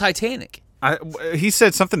actual Titanic? He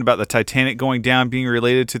said something about the Titanic going down being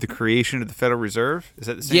related to the creation of the Federal Reserve. Is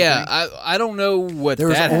that the same Yeah, thing? I don't know what There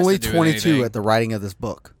was that has only to do with 22 anything. at the writing of this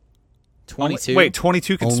book. 22. Wait,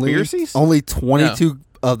 22 conspiracies? Only 22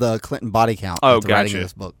 of the Clinton body count Oh, at the writing gotcha. of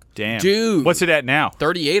this book. Damn. Dude. What's it at now?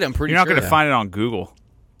 38, I'm pretty You're not sure. going to find it on Google.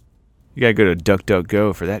 You got to go to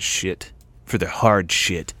DuckDuckGo for that shit. For the hard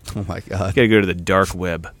shit. Oh my You god. got to go to the dark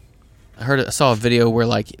web. I saw a video where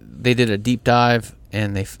like they did a deep dive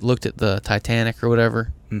and they looked at the Titanic or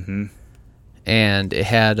whatever. Mm-hmm. And it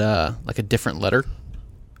had like a different letter.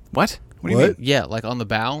 What? What do you What? mean? Yeah, like on the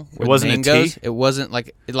bow. Where wasn't the a name T? goes. It wasn't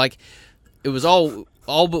like it was all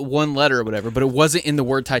but one letter or whatever, but it wasn't in the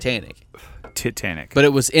word Titanic. Titanic. But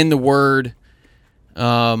it was in the word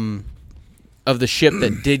of the ship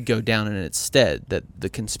that did go down in its stead that the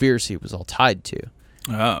conspiracy was all tied to.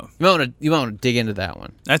 Oh, You want to dig into that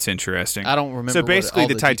one. that's interesting. I don't remember So what basically, all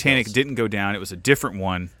the the Titanic details. didn't go down. It was a different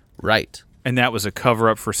one. Right. And that was a cover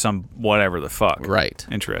up for some whatever the fuck. Right.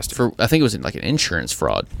 Interesting. I think it was like an insurance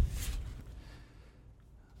fraud.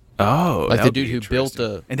 Oh, Like that the would be dude who built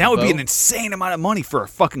interesting. the And that would be boat. an insane amount of money for a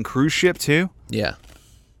fucking cruise ship too. Yeah.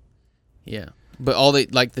 Yeah. But all they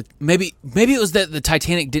like the maybe it was that the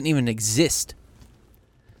Titanic didn't even exist.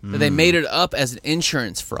 That they made it up as an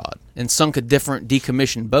insurance fraud and sunk a different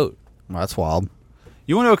decommissioned boat. Well, that's wild.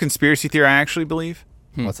 You want to know a conspiracy theory I actually believe?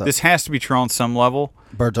 What's up? This has to be true on some level.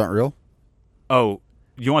 Birds aren't real? Oh,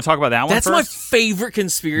 you want to talk about that one That's my first? favorite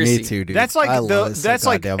conspiracy. Me too, dude. That's like I love it so that's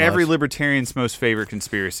like goddamn every much. libertarian's most favorite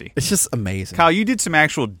conspiracy. It's just amazing. Kyle, you did some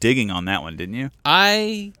actual digging on that one, didn't you?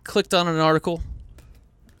 I clicked on an article,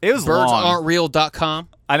 It was long. birdsaren'treal.com.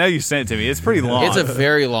 I know you sent it to me. It's pretty long. It's a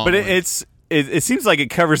very long but one. it seems like it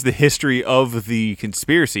covers the history of the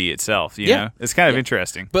conspiracy itself. You Yeah. know, it's kind of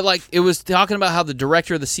interesting. But like it was talking about how the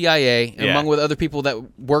director of the CIA, Yeah. among with other people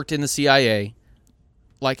that worked in the CIA,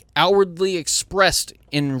 like outwardly expressed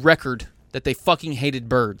in record that they fucking hated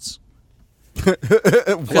birds.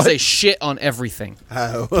 Because they shit on everything.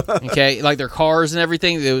 Oh. Okay? Like their cars and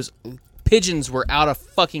everything. Those pigeons were out of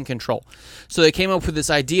fucking control. So they came up with this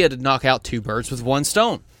idea to knock out two birds with one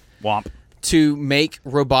stone. Womp. To make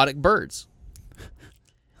robotic birds.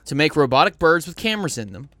 To make robotic birds with cameras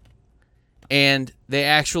in them. And they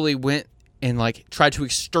actually went and like tried to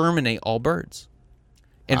exterminate all birds.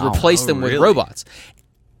 And replace them with really? robots.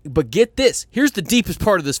 But get this. Here's the deepest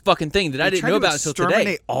part of this fucking thing that I didn't know about until today.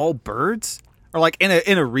 Exterminate all birds, or like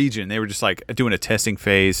in a region, they were just like doing a testing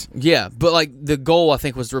phase. Yeah, but like the goal I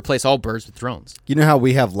think was to replace all birds with drones. You know how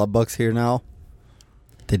we have love bugs here now?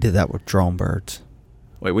 They did that with drone birds.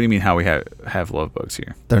 Wait, what do you mean? How we have love bugs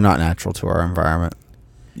here? They're not natural to our environment.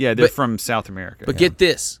 Yeah, they're But- from South America. But get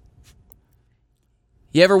this.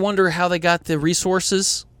 You ever wonder how they got the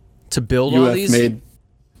resources to build all UF these? made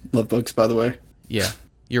love bugs, by the way. Yeah,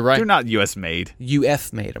 you're right. they're not U.S. made.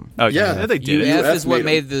 UF made them. Oh Yeah. yeah, they did. UF UF is what made 'em.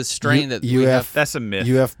 made the strain that we UF have. That's a myth.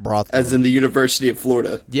 UF brought them. As in the University of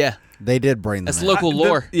Florida. Yeah, They did bring them that's in. local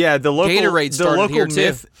lore. The local Gatorade the started local here, too.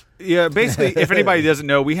 myth Yeah, basically, if anybody doesn't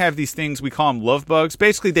know, we have these things, we call them love bugs.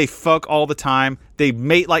 Basically, they fuck all the time. They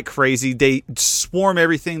mate like crazy. They swarm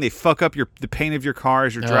everything. They fuck up the paint of your car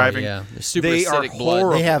as you're driving. Yeah, they're super They are acidic blood.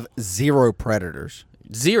 horrible. They have 0 predators.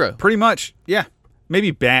 0. Pretty much, yeah.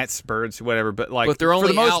 Maybe bats, birds, whatever, but like But they're for only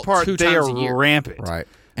the most out part, 2 they times are a year. rampant. Right.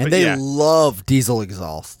 And But they yeah. love diesel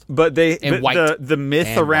exhaust. But And white. the myth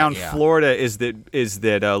And around white, yeah. Florida is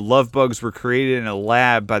that love bugs were created in a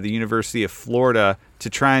lab by the University of Florida to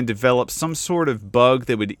try and develop some sort of bug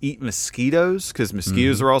that would eat mosquitoes, because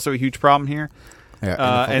mosquitoes are also a huge problem here.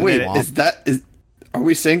 Yeah, and Wait, then are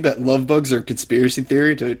we saying that love bugs are a conspiracy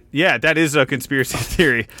theory? Yeah, that is a conspiracy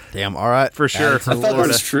theory damn, all right. for sure. Add it to For I the thought that Florida.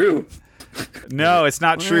 was true. No, it's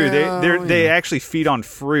not true. Well, They actually feed on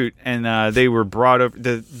fruit, and they were brought over.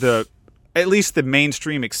 The at least the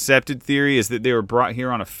mainstream accepted theory is that they were brought here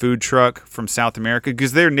on a food truck from South America,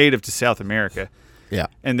 because they're native to South America, Yeah.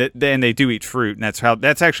 and then they do eat fruit, and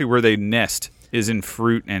that's actually where they nest, is in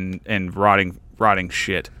fruit and rotting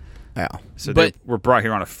shit. Yeah. So But- they were brought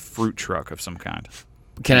here on a fruit truck of some kind.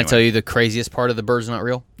 Can Anyway. I tell you the craziest part of the bird's not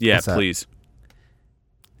real? Yeah, What's that? please.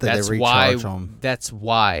 Did That's they why. recharge them? That's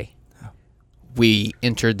why we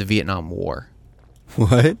entered the Vietnam War.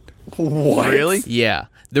 What? What? Really? Yeah,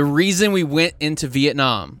 the reason we went into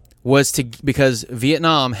Vietnam was because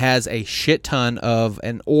Vietnam has a shit ton of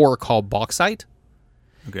an ore called bauxite,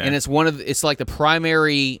 Okay. and it's like the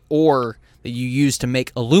primary ore that you use to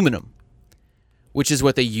make aluminum, which is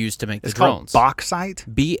what they use to make It's the called drones. bauxite.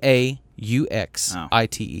 BAUXITE. I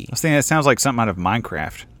was thinking that sounds like something out of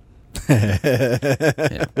Minecraft.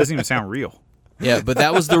 Doesn't even sound real. Yeah, but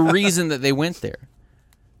that was the reason that they went there.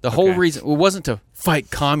 The whole Okay. reason it wasn't to fight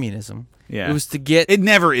communism. Yeah. It was to get It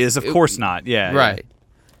never is. Of course not. Yeah. right.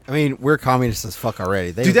 I mean, we're communists as fuck already.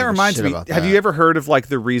 They Dude, don't that give a reminds shit me. about Have that. you ever heard of like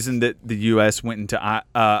the reason that the U.S. went into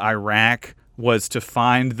Iraq was to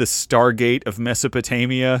find the Stargate of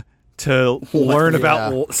Mesopotamia to learn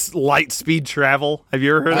about light speed travel? Have you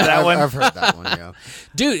ever heard of that one? I've heard that one, yeah.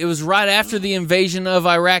 Dude, it was right after the invasion of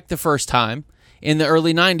Iraq the first time in the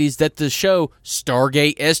early 90s that the show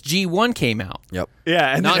Stargate SG-1 came out. Yep.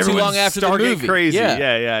 Yeah, and Not then too everyone's long after the Stargate movie. crazy.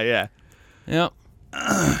 Yeah. Yeah. Yep.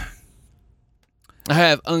 I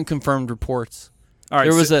have unconfirmed reports. All right.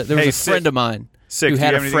 There was a hey, friend of mine Sick, who do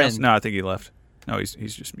had you a have anything else? friend. No, I think he left. No, he's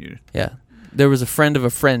just muted. Yeah. There was a friend of a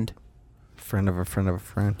friend Friend of a friend of a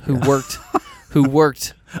friend. who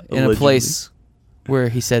worked in a Allegedly. place where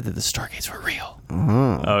he said that the Stargates were real.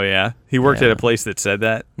 Oh yeah, he worked at a place that said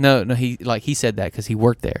that. No, he said that because he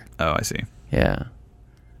worked there. Oh, I see. Yeah.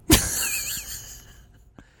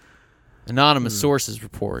 Anonymous sources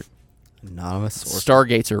report Anonymous source.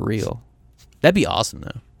 Stargates are real. That'd be awesome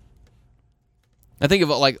though. I think of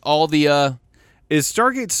like all the Is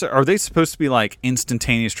Stargates, are they supposed to be like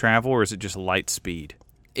instantaneous travel, or is it just light speed?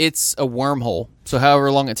 it's a wormhole. So however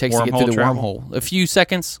long it takes to get Wormhole through the travel? wormhole. A few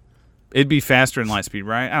seconds. It'd be faster than light speed,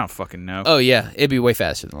 right? I don't fucking know. Oh yeah, it'd be way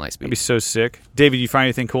faster than light That'd speed. be so sick. David, you find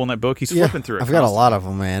anything cool in that book? He's Yeah, flipping through it. I've got a constantly. lot of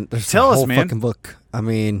them, man. There's Tell a us, whole man. fucking book. I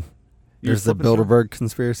mean, You're there's the flipping through. Bilderberg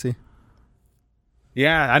conspiracy.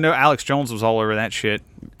 Yeah, I know Alex Jones was all over that shit.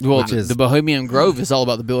 Well, which is- the Bohemian Grove is all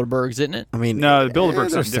about the Bilderbergs, isn't it? I mean, No, the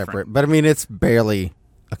Bilderberg's they're something separate, different. but I mean, it's barely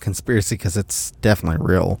a conspiracy because it's definitely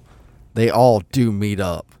real. They all do meet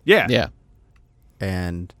up, Yeah. Yeah.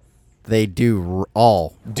 and they do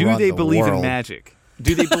all. Do run they the believe in world. magic?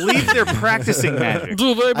 Do they believe they're practicing magic?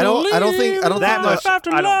 Do they I don't think. That much, I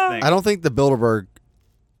don't think. I don't think the Bilderberg.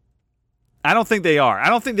 I don't think they are. I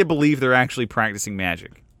don't think they believe they're actually practicing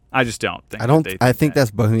magic. I just don't think. I don't. that they I think that.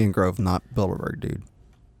 that's Bohemian Grove, not Bilderberg, dude.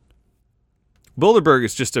 Bilderberg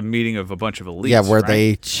is just a meeting of a bunch of elites. Yeah, where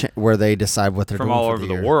right? where they decide what they're from doing all for over the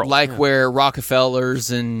the year. world. Like where Rockefellers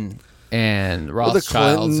and Well, the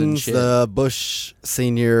Rothschilds and Clintons, shit. the Bush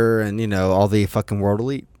Senior, and all the fucking world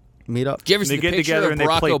elite meet up. Did you ever They see the get picture together of and they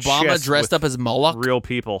Barack play Obama chess dressed with up as Moloch? real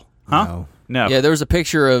people. Huh? No. No. Yeah, there was a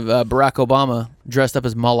picture of Barack Obama dressed up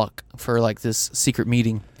as Moloch for like this secret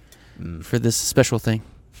meeting for this special thing.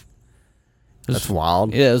 It was- That's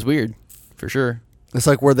wild. Yeah, it was weird, for sure. It's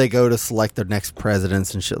like where they go to select their next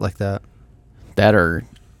presidents and shit like that. That or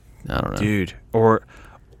I don't know. Dude. Or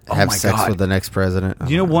oh Have my sex God. with the next president.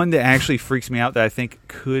 You know one that actually freaks me out that I think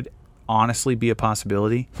could honestly be a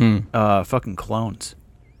possibility? Fucking clones.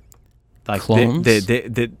 Like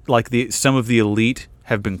Clones? some of the elite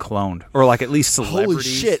have been cloned, or like at least celebrities. Holy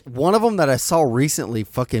shit! One of them that I saw recently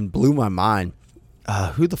fucking blew my mind.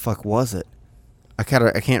 Who the fuck was it? I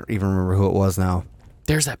can't even remember who it was now.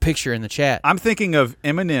 There's that picture in the chat. I'm thinking of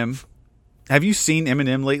Eminem. Have you seen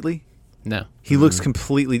Eminem lately? No. He looks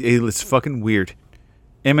completely. It's fucking weird.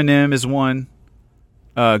 Eminem is one.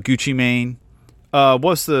 Gucci Mane.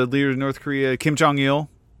 What's the leader of North Korea? Kim Jong Il.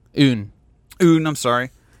 Un. I'm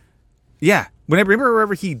sorry. Yeah. Remember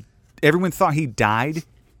everyone thought he died,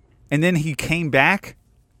 and then he came back.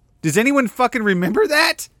 Does anyone fucking remember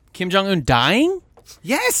that? Kim Jong Un dying?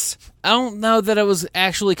 Yes. I don't know that it was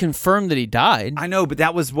actually confirmed that he died. I know, but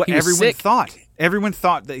that was what He was everyone sick. thought. Everyone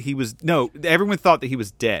thought that he was everyone thought that he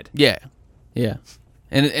was dead. Yeah.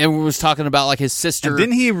 And everyone was talking about like his sister. And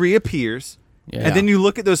then he reappears. Yeah. And then you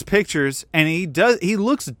look at those pictures, and he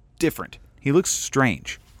looks different. He looks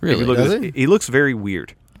strange. Really? If you look Does at he? he looks very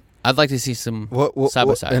weird. I'd like to see some What side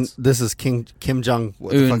by sides. And this is Kim Jong.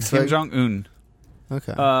 What the Un. fuck's Kim fake? Jong Un.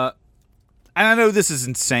 Okay. And I know this is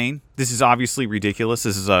insane. This is obviously ridiculous.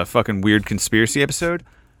 This is a fucking weird conspiracy episode.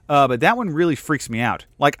 But that one really freaks me out.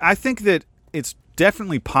 Like, I think that it's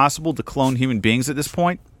definitely possible to clone human beings at this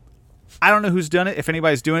point. I don't know who's done it. If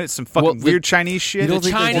anybody's doing it, some fucking Well, the- weird Chinese shit. You don't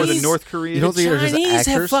the think they're or the Chinese- North Koreans. you don't think they're just Chinese have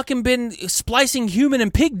actors? fucking been splicing human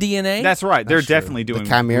and pig DNA. That's right. They're That's true. definitely The doing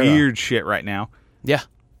Chimera. weird shit right now. Yeah.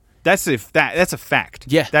 That's a fact.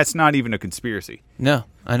 Yeah. That's not even a conspiracy. No,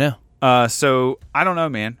 I know. So I don't know,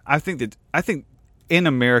 man. I think in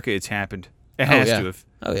America it's happened. It has yeah. to have.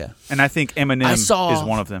 Oh yeah. And I think Eminem is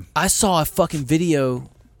one of them. I saw a fucking video,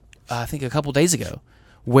 I think a couple days ago,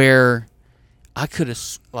 where I could have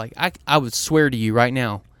I would swear to you right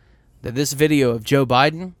now that this video of Joe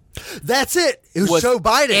Biden That's it. It was Joe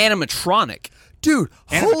Biden. animatronic. Dude,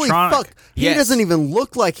 holy Animatronic. fuck. He Yes. doesn't even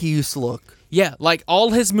look like he used to look. Yeah, like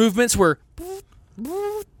all his movements were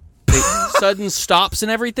sudden stops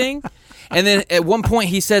and everything, and then at one point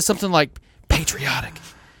he says something like patriotic,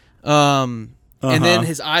 and then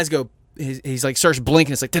his eyes go. He's like starts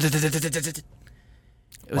blinking. It's like it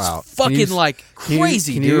was Wow. fucking Can you- like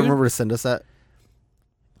crazy, Can dude. you remember to send us that?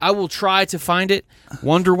 I will try to find it.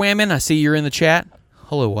 Wonder Woman, I see you're in the chat.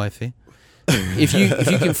 Hello, wifey. If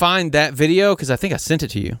you can find that video, because I think I sent it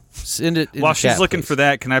to you. Send it. In While the she's chat, looking please. for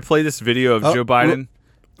that, can I play this video of Oh, Joe Biden?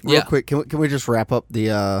 Real Yeah. quick, can we just wrap up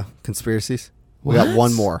the conspiracies? We got What?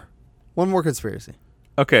 one more. One more conspiracy.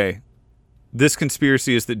 Okay. This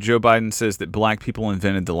conspiracy is that Joe Biden says that black people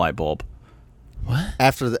invented the light bulb.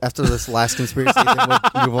 After this last conspiracy, then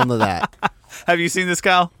we'll move on to that. Have you seen this,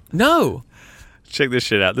 Kyle? No. Check this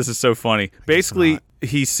shit out. This is so funny. Basically,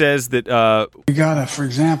 he says that You gotta, for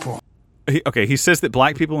example, he says that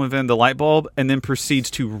black people invented the light bulb and then proceeds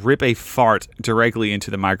to rip a fart directly into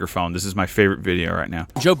the microphone. This is my favorite video right now.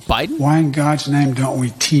 Joe Biden? why in God's name don't we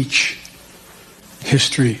teach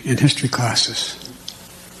history in history classes?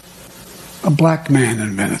 A black man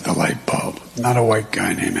invented the light bulb, not a white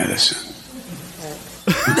guy named Edison.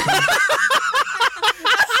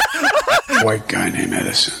 White guy named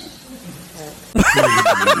Edison. He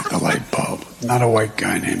invented the light bulb, not a white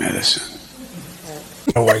guy named Edison.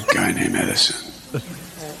 A white guy named Edison.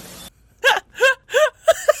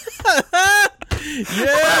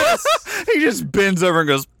 Yes. He just bends over and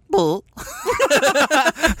goes, "Bull."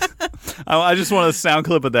 I just want a sound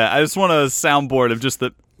clip of that. I just want a soundboard of just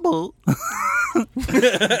the "Bull." Oh,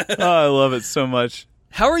 I love it so much.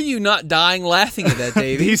 How are you not dying laughing at that,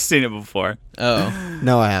 Davey? He's seen it before. Oh,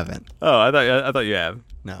 No, I haven't. Oh, I thought you have.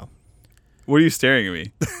 No. What are you staring at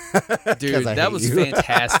me? dude, I that hate was you.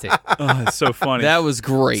 fantastic. Oh, it's so funny. That was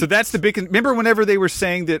great. So that's the big. Remember, whenever they were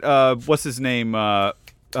saying that, what's his name,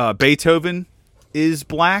 Beethoven is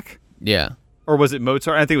black, yeah. or was it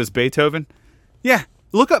Mozart? I think it was Beethoven. Yeah,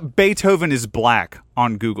 look up Beethoven is black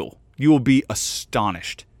on Google. You will be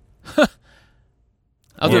astonished.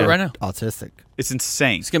 I'll do it right now. Autistic. It's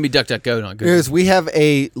insane. It's gonna be DuckDuckGo, not Google. Here's we have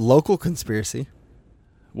a local conspiracy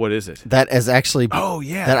What is it? that is actually Oh,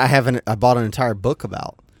 yeah. that I bought an entire book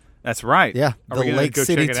about. That's right. Yeah, Are the we gonna Lake go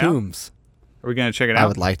City check it out? tombs. Are we going to check it I out?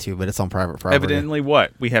 would like to, but it's on private property. Evidently,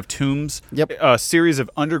 what? We have tombs. Yep. A series of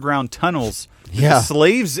underground tunnels that Yeah. the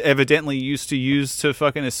slaves evidently used to use to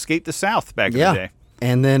fucking escape the South back in Yeah, the day.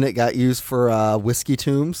 and then it got used for whiskey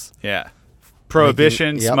tombs. Yeah.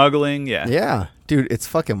 Prohibition, Yep. smuggling. Yeah. Yeah, dude, it's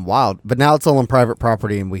fucking wild. But now it's all on private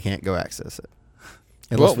property, and we can't go access it.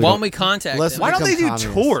 Well, why don't we contact unless them? Why don't they do become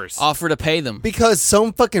communists. tours? Offer to pay them. Because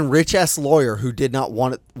some fucking rich ass lawyer who did not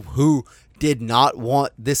want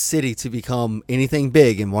this city to become anything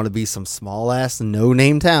big and want to be some small ass no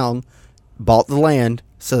name town, bought the land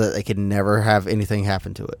so that they could never have anything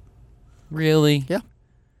happen to it. Really? Yeah.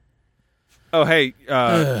 Oh, hey,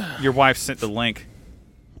 your wife sent the link.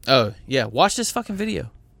 Oh, yeah. Watch this fucking video.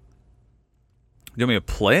 You want me to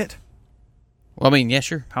play it? Well, I mean, yeah,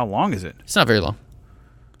 sure. How long is it? It's not very long.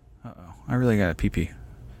 I really got a pee-pee.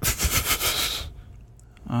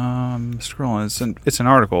 Scrolling. It's an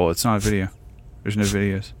article. It's not a video. There's no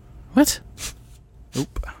videos. What?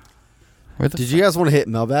 Oop. Where the Did you guys want to hit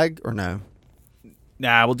mailbag or no?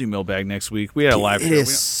 Nah, we'll do mailbag next week. We had a live It show.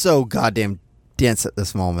 is so goddamn dense at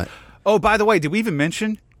this moment. Oh, by the way, did we even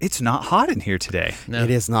mention it's not hot in here today? No. It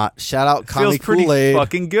is not. Shout out Feels Kami pretty Kool-Aid.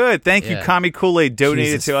 fucking good. Thank you, Yeah. Kami Kool-Aid donated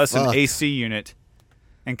Jesus to us fuck. an AC unit.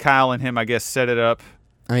 And Kyle and him, I guess, set it up.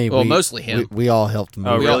 I mean, Well, mostly him. We all helped move.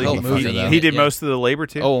 Oh, We all really? helped move He, the he unit, did yeah. most of the labor,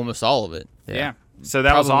 too? Oh, almost all of it. yeah. So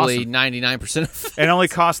that was Probably awesome. 99% of it. It only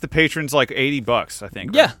cost the patrons like $80, I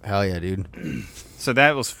think. Yeah. Hell yeah, dude. So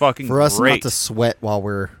that was fucking For us great. not to sweat while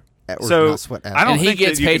we're at work. So, Not sweat at I don't And he think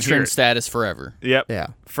gets that you can hear patron it. status forever. Yep. Yeah.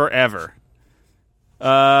 Forever.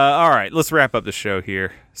 All right, let's wrap up the show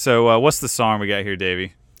here. So, what's the song we got here,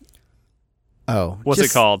 Davey? Oh. What's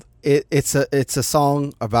it called? It's a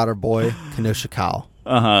song about our boy, Kenosha Kyle.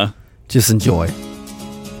 Uh-huh. Just enjoy.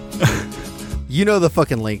 You know the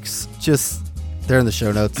fucking links. Just they're in the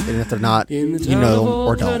show notes, and if they're not, you know them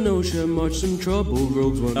or don't. All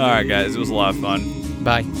right, guys, it was a lot of fun.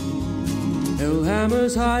 Bye.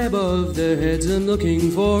 Hellhammers high above their heads and looking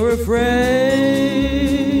for a fray.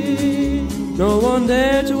 No one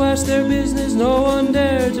dared to ask their business, no one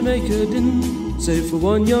dared to make a din, save for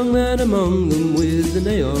one young man among them with an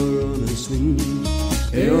AR on a sling.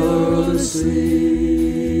 AR on a sling.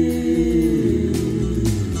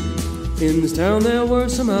 In this town there were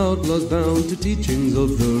some outlaws bound to teachings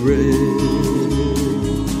of the red.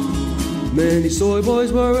 Many soy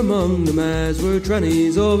boys were among them, as were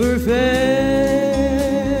trannies overfed.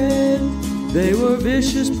 They were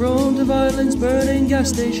vicious, prone to violence, burning gas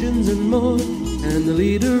stations and more. And the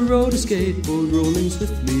leader rode a skateboard, rolling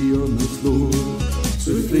swiftly on the floor.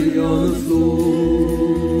 Swiftly on the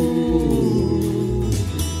floor.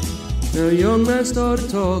 Now a young man started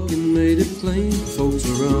talking, made it plain to folks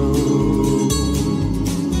around.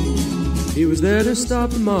 He was there to stop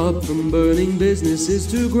the mob from burning businesses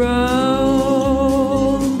to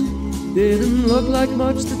ground. Didn't look like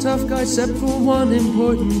much, the tough guy, except for one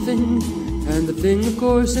important thing. And the thing, of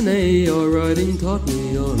course, in AR writing taught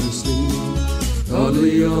me on a sling. Taught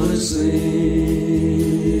me on a sling.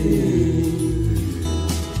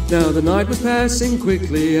 Now the night was passing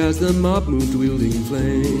quickly as the mob moved wielding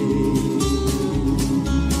flame.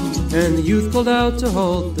 And the youth called out to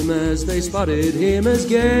halt them as they spotted him as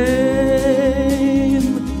game.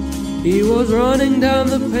 He was running down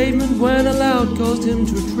the pavement when a loud caused him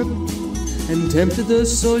to trip and tempted the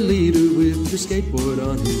soy leader with the skateboard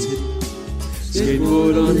on his hip.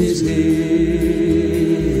 Skateboard on his hip.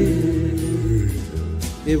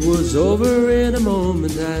 It was over in a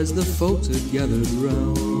moment as the folks had gathered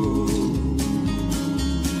round.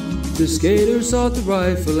 The skater sought the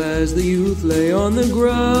rifle as the youth lay on the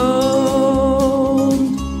ground.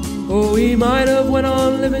 Oh, he might have went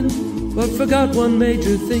on living, but forgot one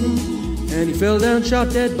major thing. And he fell down shot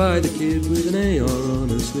dead by the kid with an AR on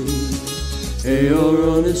a sling. AR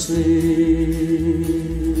on a sling.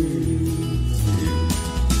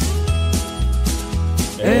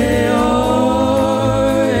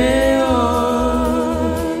 AR.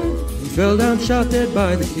 He fell down shot dead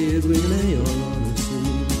by the kid with an AR on a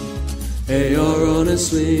sling. AR on a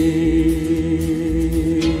sling.